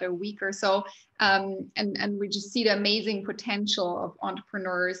another week or so. And we just see the amazing potential of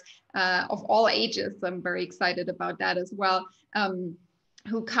entrepreneurs of all ages. So I'm very excited about that as well,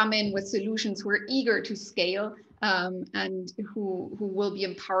 who come in with solutions, who are eager to scale, and who will be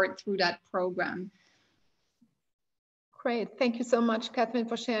empowered through that program. Great. Thank you so much, Catherine,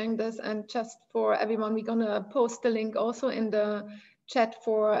 for sharing this. And just for everyone, we're going to post the link also in the chat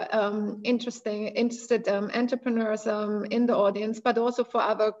for interested entrepreneurs in the audience, but also for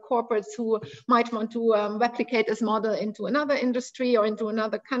other corporates who might want to replicate this model into another industry or into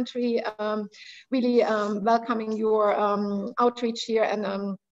another country. Really welcoming your outreach here,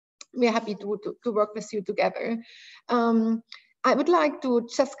 and we're happy to work with you together. I would like to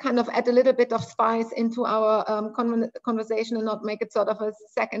just kind of add a little bit of spice into our conversation and not make it sort of a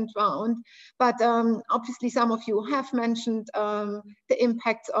second round. But obviously some of you have mentioned the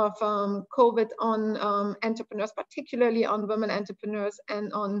impacts of COVID on entrepreneurs, particularly on women entrepreneurs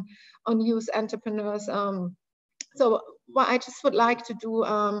and on youth entrepreneurs. So what I just would like to do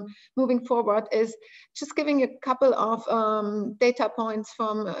moving forward is just giving a couple of data points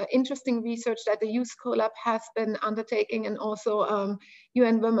from interesting research that the Youth Collab has been undertaking, and also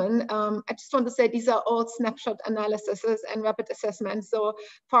UN Women. I just want to say these are all snapshot analyses and rapid assessments, so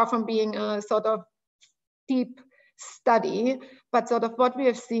far from being a sort of deep study, but sort of what we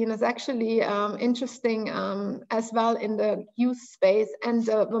have seen is actually interesting as well in the youth space and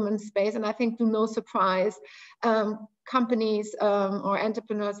the women's space. And I think to no surprise, companies or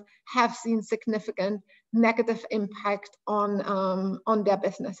entrepreneurs have seen significant negative impact on their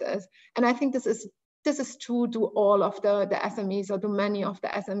businesses. And I think this is true to all of the SMEs, or to many of the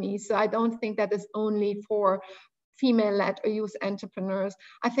SMEs. So I don't think that is only for female-led or youth entrepreneurs.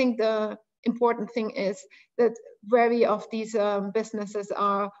 I think the important thing is that very of these businesses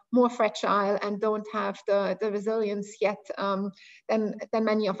are more fragile and don't have the resilience yet than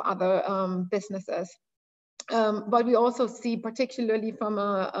many of other businesses. But we also see, particularly from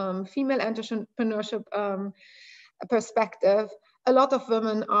a female entrepreneurship perspective, a lot of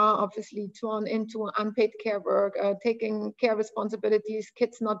women are obviously drawn into unpaid care work, taking care responsibilities,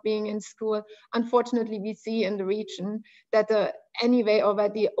 kids not being in school. Unfortunately, we see in the region that anyway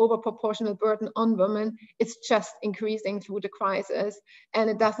already overproportional burden on women is just increasing through the crisis, and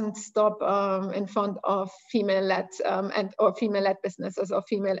it doesn't stop in front of female-led or female-led businesses or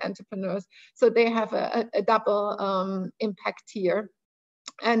female entrepreneurs. So they have a double impact here.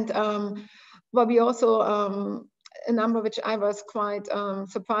 And what we also a number which I was quite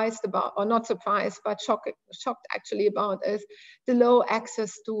surprised about, or not surprised, but shocked actually about, is the low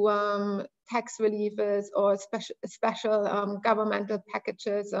access to tax reliefs or special governmental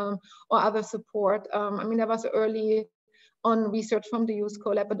packages or other support. I mean, there was early on research from the Youth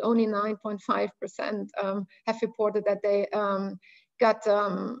Collab, but only 9.5% have reported that they got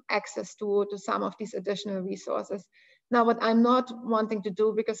access to some of these additional resources. Now, what I'm not wanting to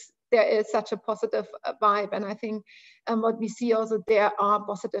do, because there is such a positive vibe, and I think what we see also, there are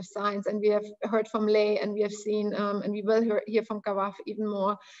positive signs, and we have heard from Lei, and we have seen, and we will hear from Garaf even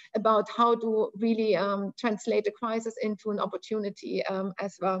more about how to really translate the crisis into an opportunity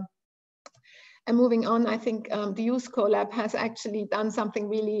as well. And moving on, I think the Youth Collab has actually done something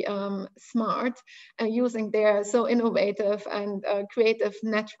really smart, using their so innovative and creative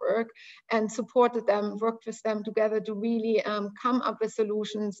network, and supported them, worked with them together to really come up with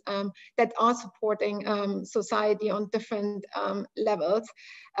solutions that are supporting society on different levels,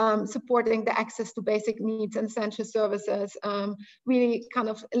 supporting the access to basic needs and essential services. Really kind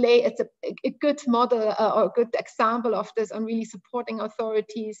of Lei, it's a good model or a good example of this, on really supporting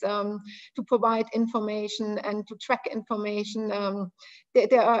authorities to provide information and to track information.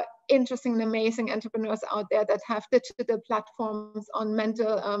 There are interesting and amazing entrepreneurs out there that have digital platforms on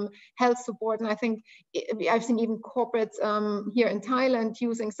mental health support. And I think I've seen even corporates here in Thailand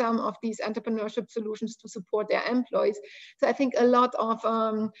using some of these entrepreneurship solutions to support their employees. So I think a lot of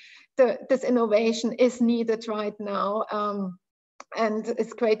this innovation is needed right now. And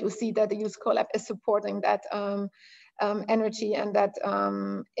it's great to see that the Youth Collab is supporting that energy and that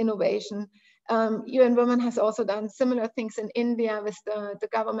innovation. UN Women has also done similar things in India with the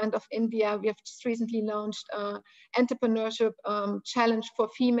government of India. We have just recently launched an entrepreneurship challenge for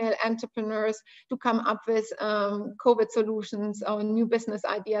female entrepreneurs to come up with COVID solutions or new business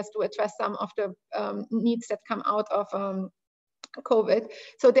ideas to address some of the needs that come out of COVID.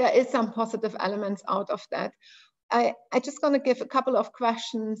 So there is some positive elements out of that. I just going to give a couple of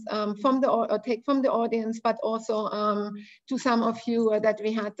questions from the audience, but also to some of you that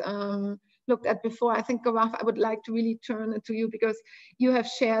we had looked at before. I think, Garaf, I would like to really turn it to you, because you have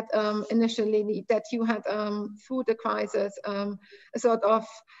shared initially that you had through the crisis a sort of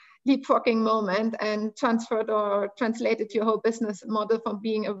leapfrogging moment and transferred or translated your whole business model from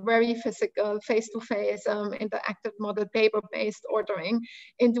being a very physical, face-to-face, interactive model, paper-based ordering,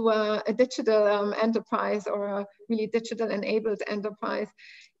 into a digital enterprise, or a really digital-enabled enterprise.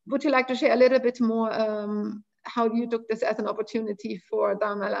 Would you like to share a little bit more how you took this as an opportunity for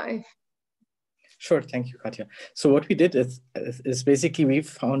Dharma Life? Sure, thank you, Katya. So what we did is basically we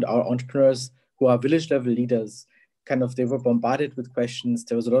found our entrepreneurs who are village level leaders. Kind of, they were bombarded with questions.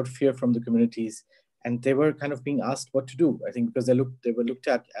 There was a lot of fear from the communities, and they were kind of being asked what to do. I think because they were looked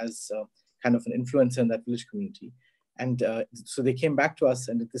at as kind of an influencer in that village community, and so they came back to us,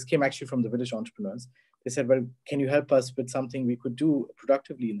 and this came actually from the village entrepreneurs. They said, "Well, can you help us with something we could do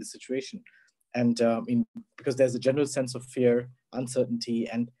productively in this situation?" And because there's a general sense of fear, uncertainty,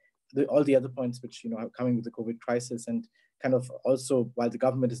 and all the other points which are coming with the COVID crisis, and kind of also while the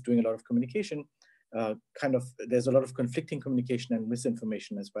government is doing a lot of communication, kind of there's a lot of conflicting communication and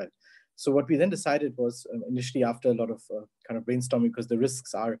misinformation as well. So what we then decided was initially after a lot of kind of brainstorming, because the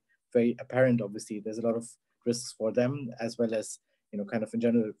risks are very apparent. Obviously, there's a lot of risks for them as well as kind of in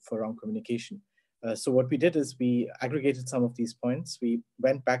general for wrong communication. So what we did is we aggregated some of these points. We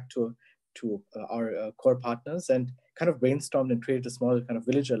went back to our core partners and kind of brainstormed and created a small kind of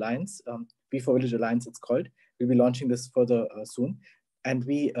village alliance. B4 Village Alliance, it's called. We'll be launching this further soon. And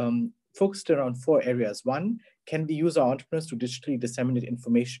we focused around 4 areas. One, can we use our entrepreneurs to digitally disseminate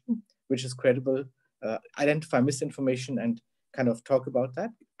information, which is credible, identify misinformation and kind of talk about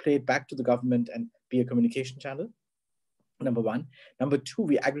that, play it back to the government and be a communication channel. Number 1. Number 2,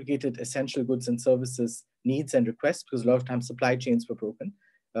 we aggregated essential goods and services needs and requests, because a lot of times supply chains were broken.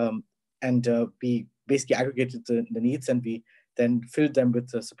 We basically aggregated the needs, and we then filled them with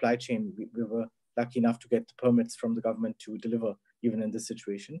the supply chain. We were lucky enough to get the permits from the government to deliver even in this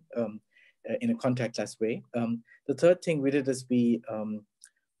situation in a contactless way. The third thing we did is we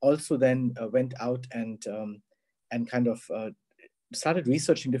also then went out and kind of started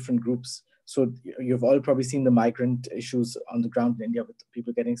researching different groups. So you've all probably seen the migrant issues on the ground in India with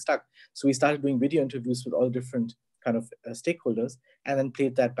people getting stuck. So we started doing video interviews with all different kind of stakeholders, and then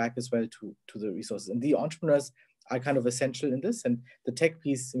played that back as well to the resources. And the entrepreneurs are kind of essential in this. And the tech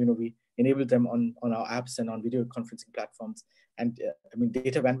piece, we enabled them on our apps and on video conferencing platforms. And I mean,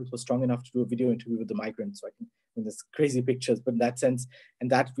 data bandwidth was strong enough to do a video interview with the migrants. So there's crazy pictures, but in that sense, and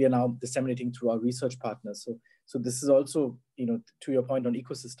that we are now disseminating through our research partners. So this is also, to your point on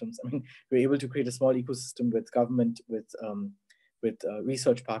ecosystems. I mean, we're able to create a small ecosystem with government, with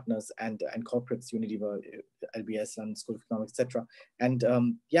research partners and corporates, Unilever, LBS, and School of Economics, etc. And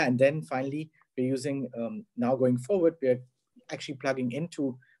and then finally, we're using, now going forward, we're actually plugging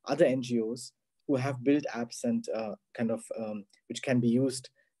into other NGOs who have built apps and which can be used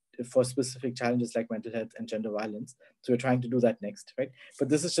for specific challenges like mental health and gender violence. So we're trying to do that next, right? But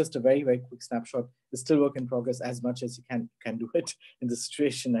this is just a very, very quick snapshot. It's still work in progress as much as you can do it in this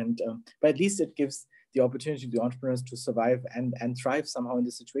situation. And but at least it gives the opportunity to the entrepreneurs to survive and thrive somehow in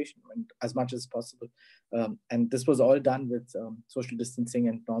this situation, and as much as possible. And this was all done with social distancing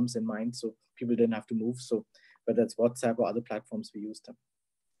and norms in mind, so people didn't have to move. So, whether it's WhatsApp or other platforms, we used them.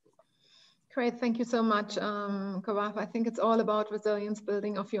 Great, thank you so much, Kawaf. I think it's all about resilience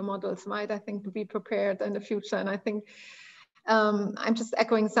building of your models, right? I think to be prepared in the future. And I think I'm just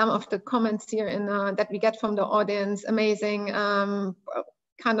echoing some of the comments here that we get from the audience. Amazing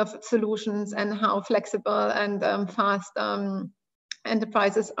kind of solutions and how flexible and fast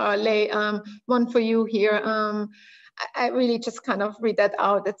enterprises are. One for you here. I really just kind of read that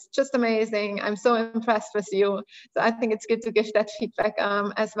out. It's just amazing. I'm so impressed with you. So I think it's good to give that feedback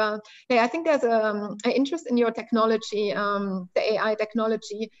as well. Hey, I think there's an interest in your technology, the AI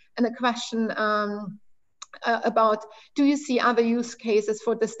technology, and a question about, do you see other use cases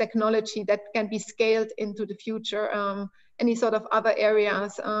for this technology that can be scaled into the future? Any sort of other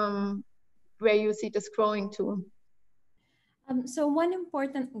areas where you see this growing to? So one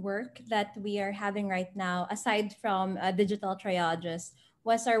important work that we are having right now, aside from digital triages,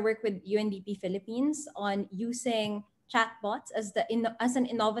 was our work with UNDP Philippines on using chatbots as an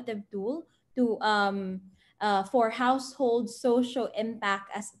innovative tool to for household social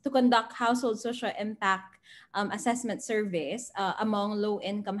impact, to conduct household social impact assessment surveys among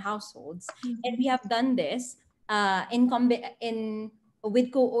low-income households. Mm-hmm. And we have done this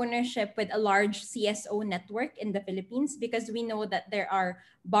with co-ownership with a large CSO network in the Philippines, because we know that there are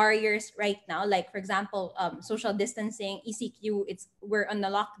barriers right now, like for example, social distancing, ECQ, we're on the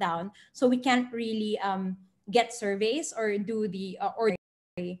lockdown, so we can't really get surveys or do the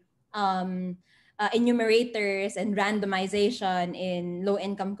enumerators and randomization in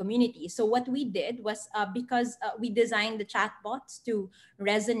low-income communities. So what we did was, because we designed the chatbots to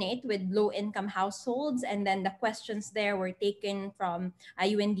resonate with low-income households, and then the questions there were taken from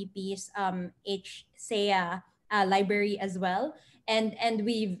UNDP's HSEA library as well. And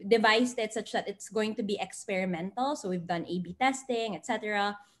we've devised it such that it's going to be experimental. So we've done A/B testing,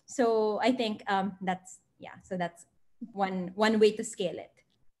 etc. So I think that's one way to scale it.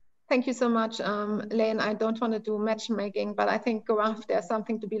 Thank you so much, Lei. I don't want to do matchmaking, but I think, Gaurav, there's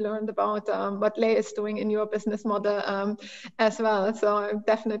something to be learned about what Lei is doing in your business model as well. So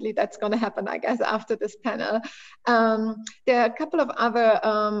definitely that's going to happen, I guess, after this panel. There are a couple of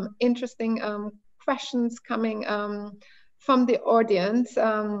other interesting questions coming from the audience.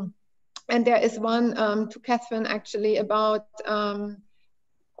 And there is one to Catherine, actually, about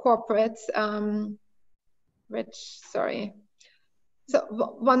corporates, sorry. So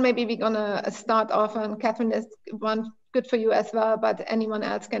one, maybe we're gonna start off, and Catherine, is one good for you as well, but anyone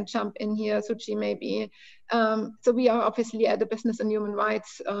else can jump in here, Suchi maybe. So we are obviously at the Business and Human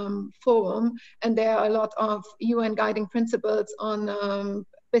Rights Forum, and there are a lot of UN guiding principles on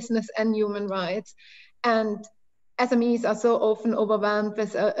business and human rights. And SMEs are so often overwhelmed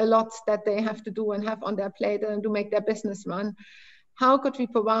with a lot that they have to do and have on their plate and to make their business run. How could we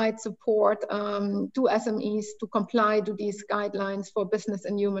provide support to SMEs to comply to these guidelines for business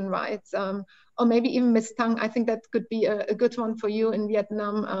and human rights? Or maybe even Ms. Tang, I think that could be a good one for you in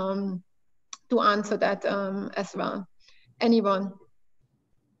Vietnam to answer that as well. Anyone?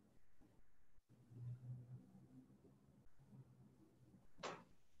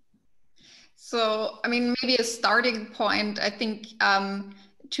 So, I mean, maybe a starting point, I think,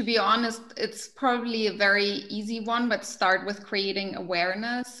 to be honest, it's probably a very easy one, but start with creating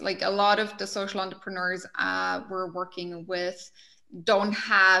awareness. Like a lot of the social entrepreneurs we're working with don't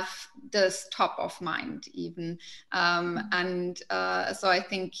have this top of mind even. So I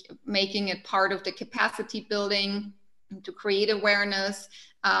think making it part of the capacity building to create awareness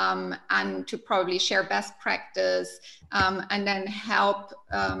and to probably share best practice and then help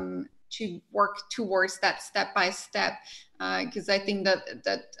to work towards that step by step, because I think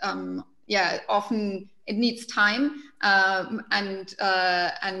that yeah, often it needs time and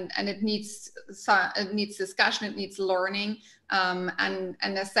it needs discussion, it needs learning, and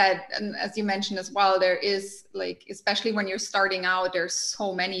as I said, and as you mentioned as well, there is, like, especially when you're starting out, there's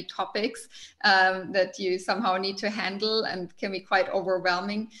so many topics that you somehow need to handle and can be quite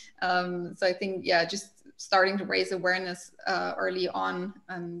overwhelming. So I think, yeah, just starting to raise awareness early on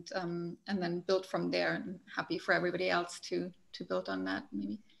and then build from there, and happy for everybody else to build on that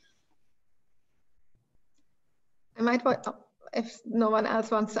maybe. I might, if no one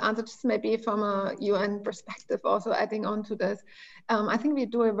else wants to answer, just maybe from a UN perspective, also adding on to this. I think we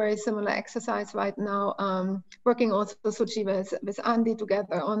do a very similar exercise right now, working also Suchi with Andy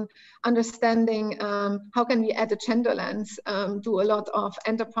together on understanding how can we add a gender lens to a lot of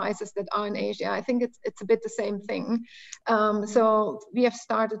enterprises that are in Asia. I think it's a bit the same thing. So we have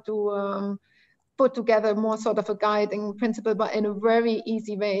started to put together more sort of a guiding principle, but in a very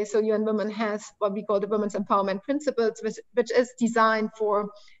easy way. So UN Women has what we call the Women's Empowerment Principles, which is designed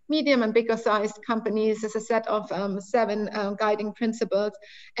for medium and bigger sized companies. It's a set of 7 guiding principles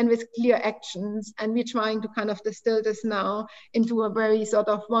and with clear actions. And we're trying to kind of distill this now into a very sort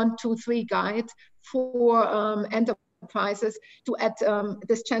of 1, 2, 3 guide for enterprises to add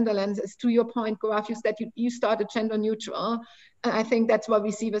this gender lenses. To your point, Gaurav, you said you started gender neutral. And I think that's what we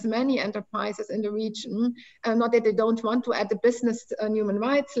see with many enterprises in the region. Not that they don't want to add the business and human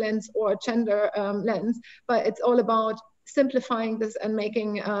rights lens or gender lens, but it's all about simplifying this and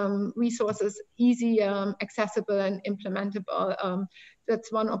making resources easy, accessible, and implementable.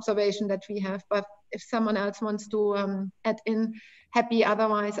 That's one observation that we have. But if someone else wants to add in, happy.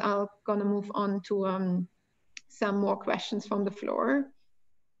 Otherwise, I'm gonna move on to some more questions from the floor.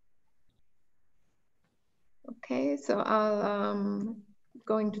 Okay, so I'll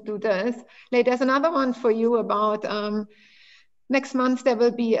going to do this. Lei, there's another one for you about next month. There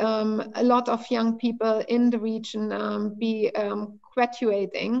will be a lot of young people in the region be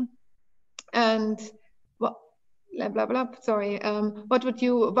graduating, and what blah blah blah. Sorry, what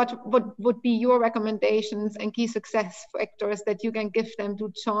would be your recommendations and key success factors that you can give them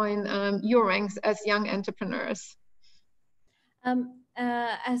to join your ranks as young entrepreneurs?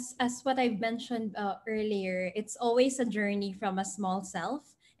 As what I've mentioned earlier, it's always a journey from a small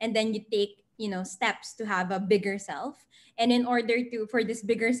self, and then you take, you know, steps to have a bigger self. And in order for this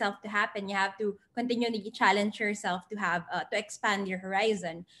bigger self to happen, you have to continually challenge yourself to have to expand your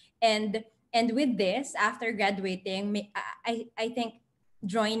horizon. And with this, after graduating, I think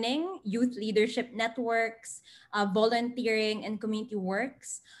joining youth leadership networks, volunteering, and community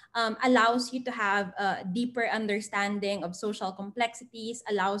works allows you to have a deeper understanding of social complexities,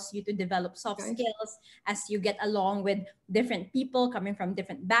 allows you to develop soft skills as you get along with different people coming from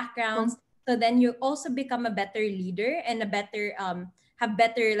different backgrounds. So then you also become a better leader and a better have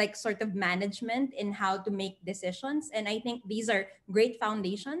better, like, sort of management in how to make decisions. And I think these are great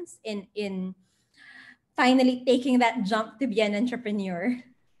foundations in finally taking that jump to be an entrepreneur.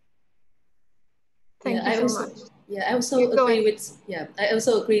 Thank you so much. Yeah, I also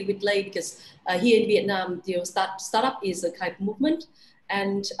agree with Lei, because here in Vietnam, startup is a kind of movement,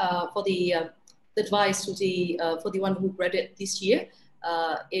 and for the advice to the for the one who graduated this year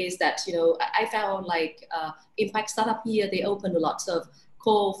is that I found like impact startup here, they open a lot of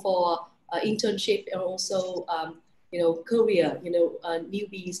call for internship, and also career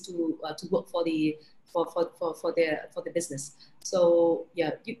newbies to work for the for their business. So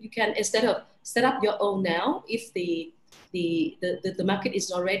yeah, you can, instead of set up your own now if the market is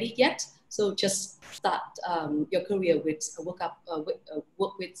not ready yet. So just start your career with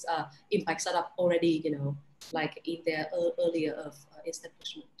work with impact startup already, like in their earlier of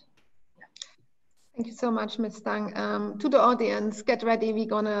establishment. Yeah. Thank you so much, Ms. Tang. To the audience, get ready. We're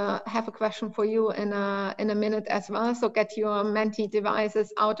gonna have a question for you in a minute as well. So get your Menti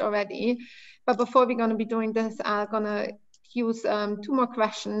devices out already. But before we're gonna be doing this, I'm gonna use 2 more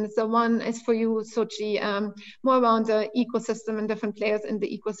questions. So one is for you, Suchi, more around the ecosystem and different players in the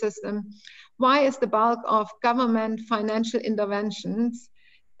ecosystem. Why is the bulk of government financial interventions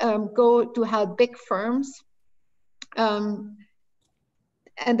go to help big firms, and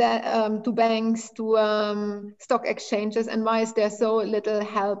to banks, to stock exchanges, and why is there so little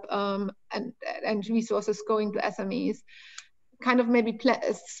help and resources going to SMEs? Kind of maybe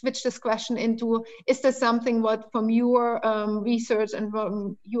switch this question into, is there something what from your research and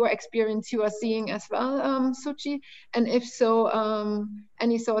from your experience you are seeing as well, Suchi? And if so,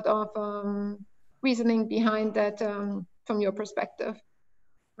 any sort of reasoning behind that from your perspective?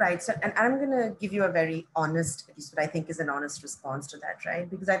 Right. So, and I'm going to give you a very honest, at least what I think is an honest response to that, right?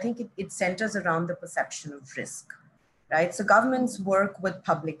 Because I think it centers around the perception of risk. Right? So governments work with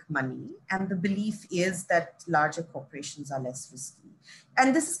public money, and the belief is that larger corporations are less risky.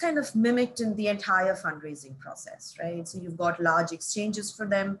 And this is kind of mimicked in the entire fundraising process, right? So you've got large exchanges for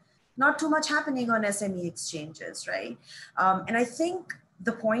them, not too much happening on SME exchanges, right? And I think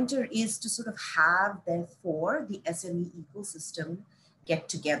the pointer is to sort of have, therefore, the SME ecosystem get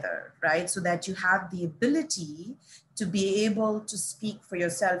together, right? So that you have the ability to be able to speak for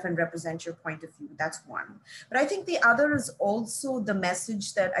yourself and represent your point of view. That's one. But I think the other is also the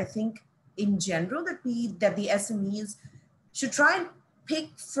message that I think in general that the SMEs should try and pick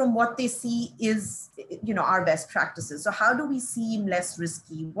from what they see is, our best practices. So how do we seem less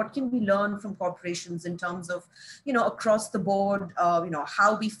risky? What can we learn from corporations in terms of, across the board,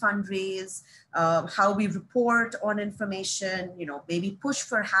 how we fundraise, how we report on information, maybe push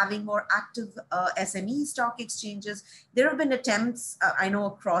for having more active SME stock exchanges. There have been attempts, I know,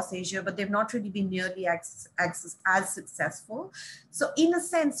 across Asia, but they've not really been nearly as successful. So in a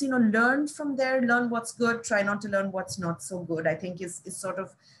sense, learn from there, learn what's good, try not to learn what's not so good, I think is sort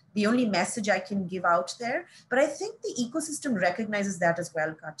of the only message I can give out there. But I think the ecosystem recognizes that as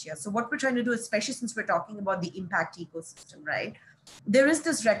well, Katya. So what we're trying to do, especially since we're talking about the impact ecosystem, right? There is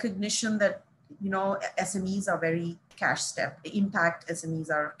this recognition that, SMEs are very cash strapped. Impact SMEs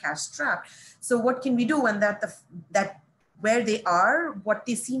are cash strapped. So what can we do when that where they are, what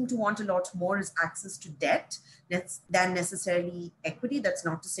they seem to want a lot more is access to debt than necessarily equity. That's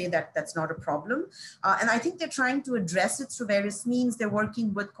not to say that that's not a problem. And I think they're trying to address it through various means. They're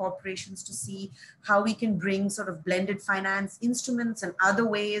working with corporations to see how we can bring sort of blended finance instruments and other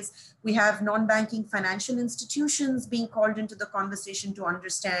ways. We have non-banking financial institutions being called into the conversation to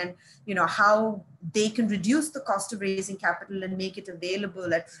understand, how they can reduce the cost of raising capital and make it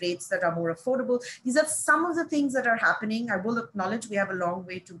available at rates that are more affordable. These are some of the things that are happening. I will acknowledge we have a long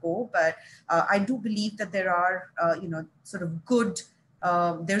way to go, but I do believe that there are, sort of good,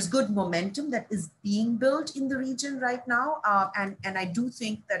 there's good momentum that is being built in the region right now. And I do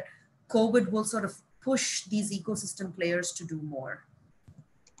think that COVID will sort of push these ecosystem players to do more.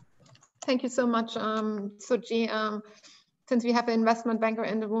 Thank you so much, Suchi. Since we have an investment banker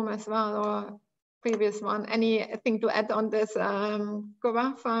in the room as well, or previous one, anything to add on this,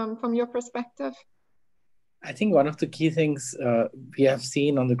 Gaurav, from your perspective? I think one of the key things we have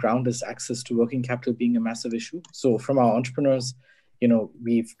seen on the ground is access to working capital being a massive issue. So from our entrepreneurs,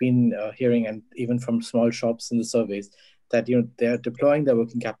 we've been hearing, and even from small shops in the surveys, that they're deploying their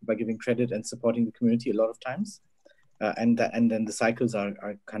working capital by giving credit and supporting the community a lot of times. And then the cycles are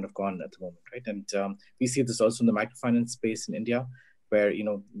kind of gone at the moment, right? And we see this also in the microfinance space in India, where,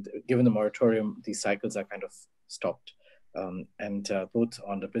 given the moratorium, these cycles are kind of stopped. And both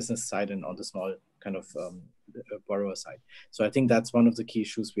on the business side and on the small kind of borrower side. So I think that's one of the key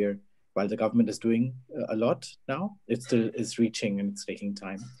issues where, while the government is doing a lot now, it still is reaching and it's taking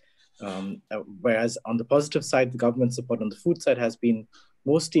time. Whereas on the positive side, the government support on the food side has been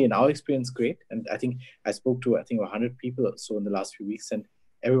mostly, in our experience, great. And I think I spoke to, 100 people or so in the last few weeks. And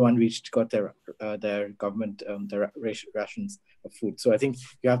everyone got their government their rations of food. So I think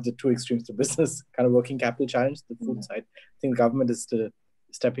you have the two extremes: the business kind of working capital challenge, the food side. I think the government is still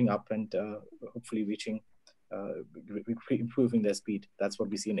stepping up and hopefully reaching, improving their speed. That's what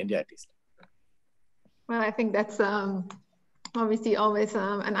we see in India, at least. Well, I think that's obviously always,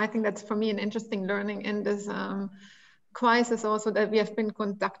 and I think that's for me an interesting learning in this crisis also, that we have been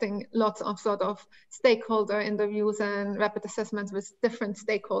conducting lots of sort of stakeholder interviews and rapid assessments with different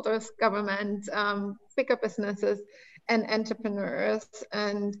stakeholders, government, bigger businesses and entrepreneurs.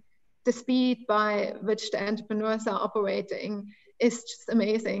 And the speed by which the entrepreneurs are operating is just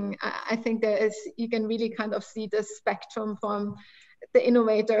amazing. I think you can really kind of see the spectrum from the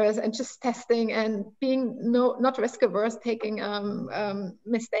innovators and just testing and being not risk averse, taking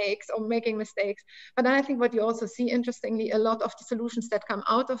mistakes or making mistakes. But then I think what you also see, interestingly, a lot of the solutions that come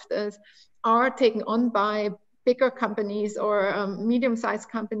out of this are taken on by bigger companies or medium-sized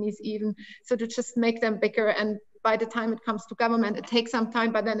companies even, so to just make them bigger. And by the time it comes to government, it takes some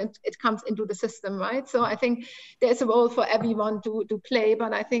time, but then it comes into the system, right? So I think there's a role for everyone to play,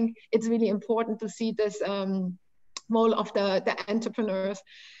 but I think it's really important to see this role of the entrepreneurs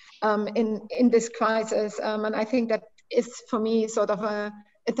in this crisis. And I think that is, for me, sort of a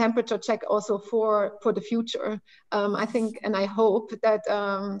temperature check also for the future. I think, and I hope that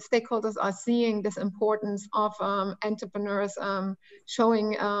stakeholders are seeing this importance of entrepreneurs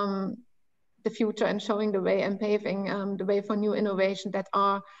showing the future and showing the way and paving the way for new innovation that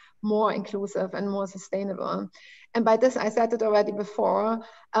are more inclusive and more sustainable. And by this, I said it already before,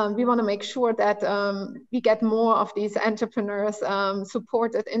 we want to make sure that we get more of these entrepreneurs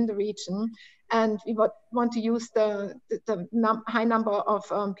supported in the region. And we want to use the high number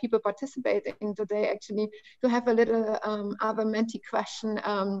of people participating today actually to have a little other Menti question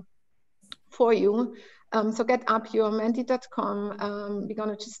for you. So get up your menti.com. We're going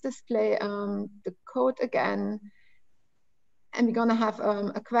to just display the code again. And we're going to have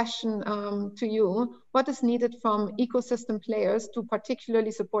a question to you. What is needed from ecosystem players to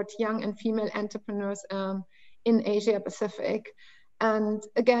particularly support young and female entrepreneurs in Asia Pacific? And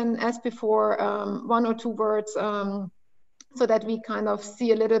again, as before, 1 or 2 words so that we kind of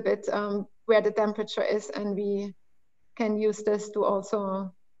see a little bit where the temperature is, and we can use this to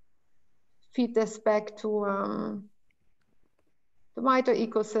also feed this back to the wider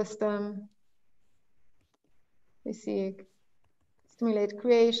ecosystem. We see stimulate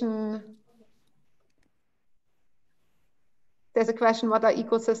creation. There's a question, what are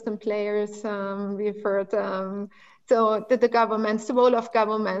ecosystem players? We've heard, so the governments, the role of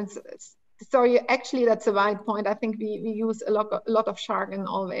governments. Sorry, actually that's a right point. I think we use a lot of jargon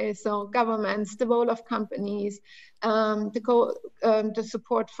always. So governments, the role of companies, the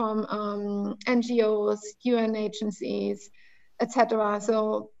support from NGOs, UN agencies, etc.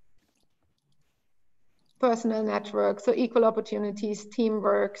 So personal networks, so equal opportunities,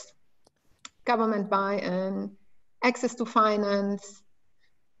 teamwork, government buy-in, access to finance,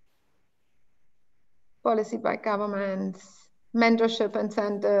 policy by governments, mentorship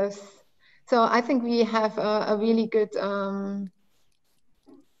incentives. So I think we have a really good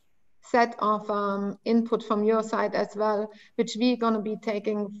set of input from your side as well, which we're going to be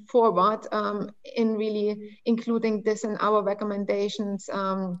taking forward in really including this in our recommendations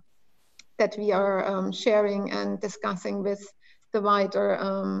that we are sharing and discussing with the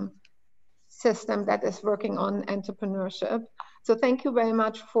wider system that is working on entrepreneurship. So thank you very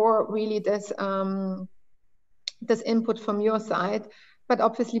much for really this, this input from your side. But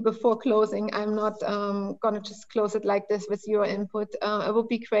obviously before closing, I'm not gonna just close it like this with your input. It would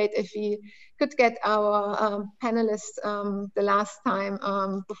be great if we could get our panelists the last time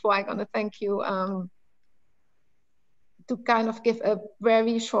before I'm gonna thank you to kind of give a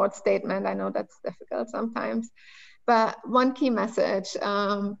very short statement. I know that's difficult sometimes, but one key message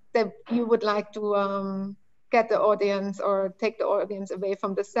that you would like to get the audience or take the audience away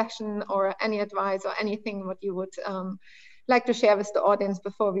from the session, or any advice or anything what you would like to share with the audience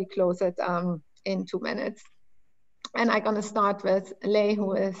before we close it in 2 minutes. And I'm gonna start with Lei,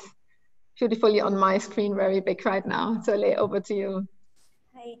 who is beautifully on my screen, very big right now. So Lei, over to you.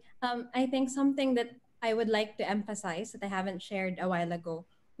 Hi, I think something that I would like to emphasize that I haven't shared a while ago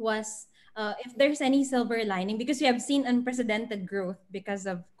was if there's any silver lining, because we have seen unprecedented growth because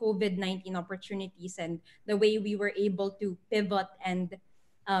of COVID-19 opportunities and the way we were able to pivot and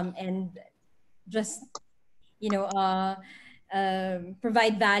just, you know,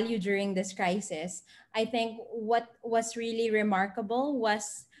 provide value during this crisis. I think what was really remarkable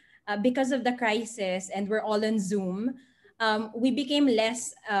was because of the crisis and we're all on Zoom, we became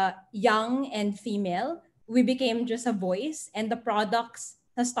less young and female. We became just a voice, and the products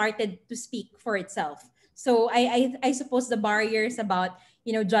has started to speak for itself. So I suppose the barriers about,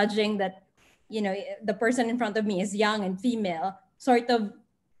 judging that, the person in front of me is young and female sort of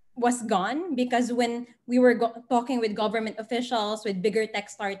was gone, because when we were talking with government officials, with bigger tech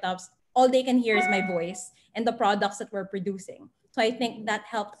startups, all they can hear is my voice and the products that we're producing. So I think that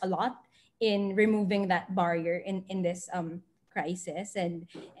helped a lot in removing that barrier in this crisis. And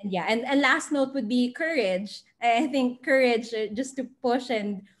last note would be courage. I think courage, just to push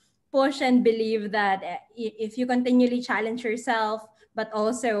and believe that if you continually challenge yourself, but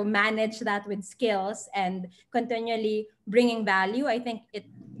also manage that with skills and continually bringing value, I think it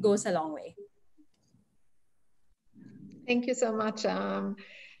goes a long way. Thank you so much,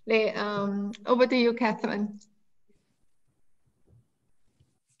 Lei. Over to you, Catherine.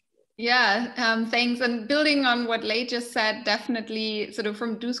 Yeah, thanks. And building on what Lei just said, definitely sort of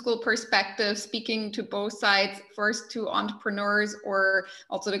from Do School perspective, speaking to both sides, first to entrepreneurs, or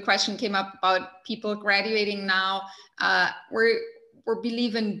also the question came up about people graduating now. We're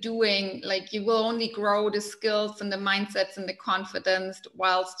believe in doing, like you will only grow the skills and the mindsets and the confidence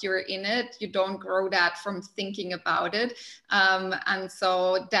whilst you're in it. You don't grow that from thinking about it. And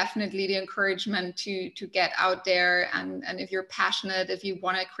so definitely the encouragement to get out there, and if you're passionate, if you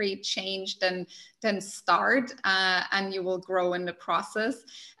want to create change, then start, and you will grow in the process.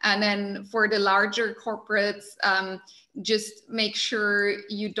 And then for the larger corporates, just make sure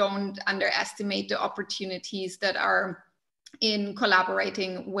you don't underestimate the opportunities that are in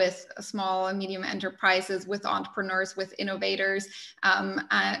collaborating with small and medium enterprises, with entrepreneurs, with innovators,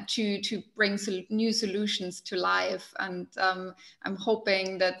 to bring new solutions to life. And I'm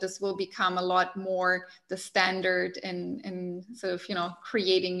hoping that this will become a lot more the standard in sort of,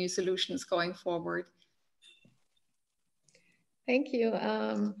 creating new solutions going forward. Thank you.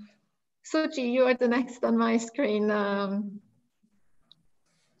 Suchi, you are the next on my screen.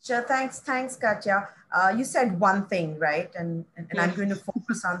 Sure, thanks, Katya. You said one thing, right? And I'm going to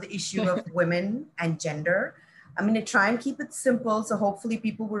focus on the issue of women and gender. I'm going to try and keep it simple, so hopefully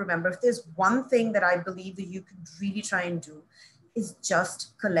people will remember. If there's one thing that I believe that you could really try and do, is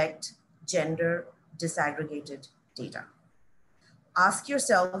just collect gender disaggregated data. Ask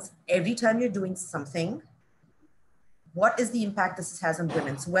yourselves every time you're doing something, what is the impact this has on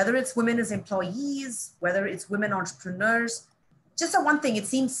women? So whether it's women as employees, whether it's women entrepreneurs, just one thing, it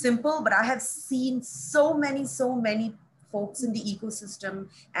seems simple, but I have seen so many folks in the ecosystem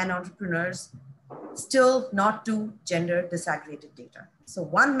and entrepreneurs still not do gender disaggregated data. So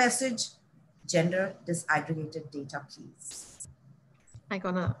one message, gender disaggregated data, please. I'm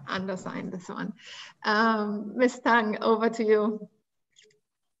gonna undersign this one. Ms. Tang, over to you.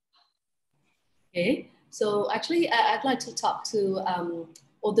 Okay, so actually I'd like to talk to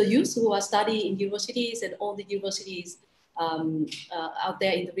all the youth who are studying in universities and all the universities out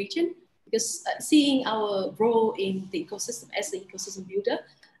there in the region, because seeing our role in the ecosystem as an ecosystem builder,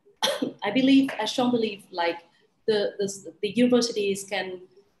 I strongly believe like the universities can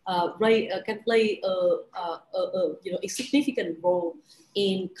play a significant role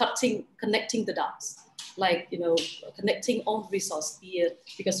in connecting the dots, like connecting all resources here,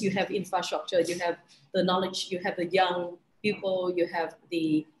 because you have infrastructure, you have the knowledge, you have the young people, you have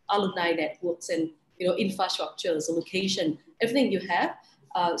the alumni networks, and infrastructures, location, everything you have.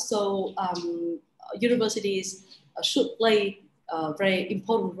 So universities should play a very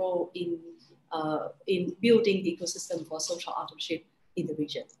important role in building the ecosystem for social entrepreneurship in the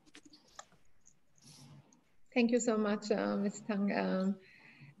region. Thank you so much, Ms. Tang.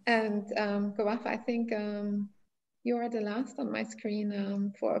 And Gaurav, I think you are the last on my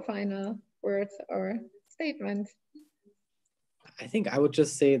screen for a final word or statement. I think I would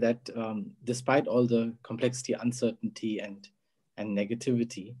just say that despite all the complexity, uncertainty, and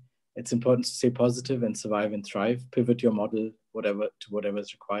negativity, it's important to stay positive and survive and thrive. Pivot your model, whatever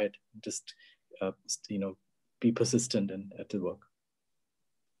is required. Just be persistent and at the work.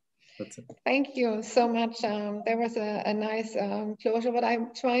 That's it. Thank you so much. There was a nice closure. What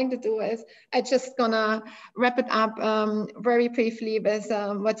I'm trying to do is I just gonna wrap it up very briefly with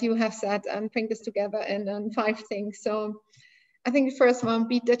what you have said and bring this together in 5 things. So I think the first one,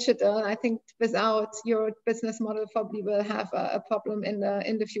 be digital. I think without your business model, probably will have a problem in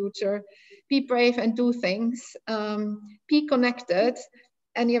the future. Be brave and do things. Be connected.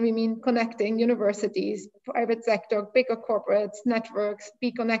 And here we mean connecting universities, private sector, bigger corporates, networks.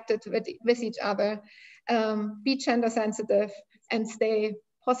 Be connected with each other. Be gender sensitive and stay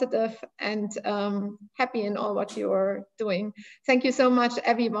positive and happy in all what you're doing. Thank you so much,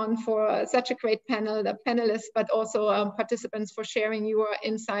 everyone, for such a great panel, the panelists, but also participants for sharing your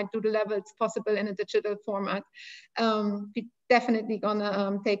insight to the level it's possible in a digital format. We're definitely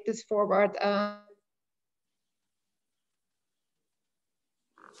gonna take this forward.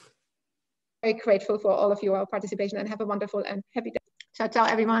 Very grateful for all of your participation and have a wonderful and happy day. Ciao, ciao,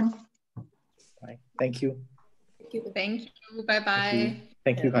 everyone. Bye. Thank you. Thank you. Bye-bye.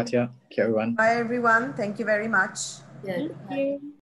 Thank you, Katja. Thank you, everyone. Bye, everyone. Thank you very much. Yeah. Thank you.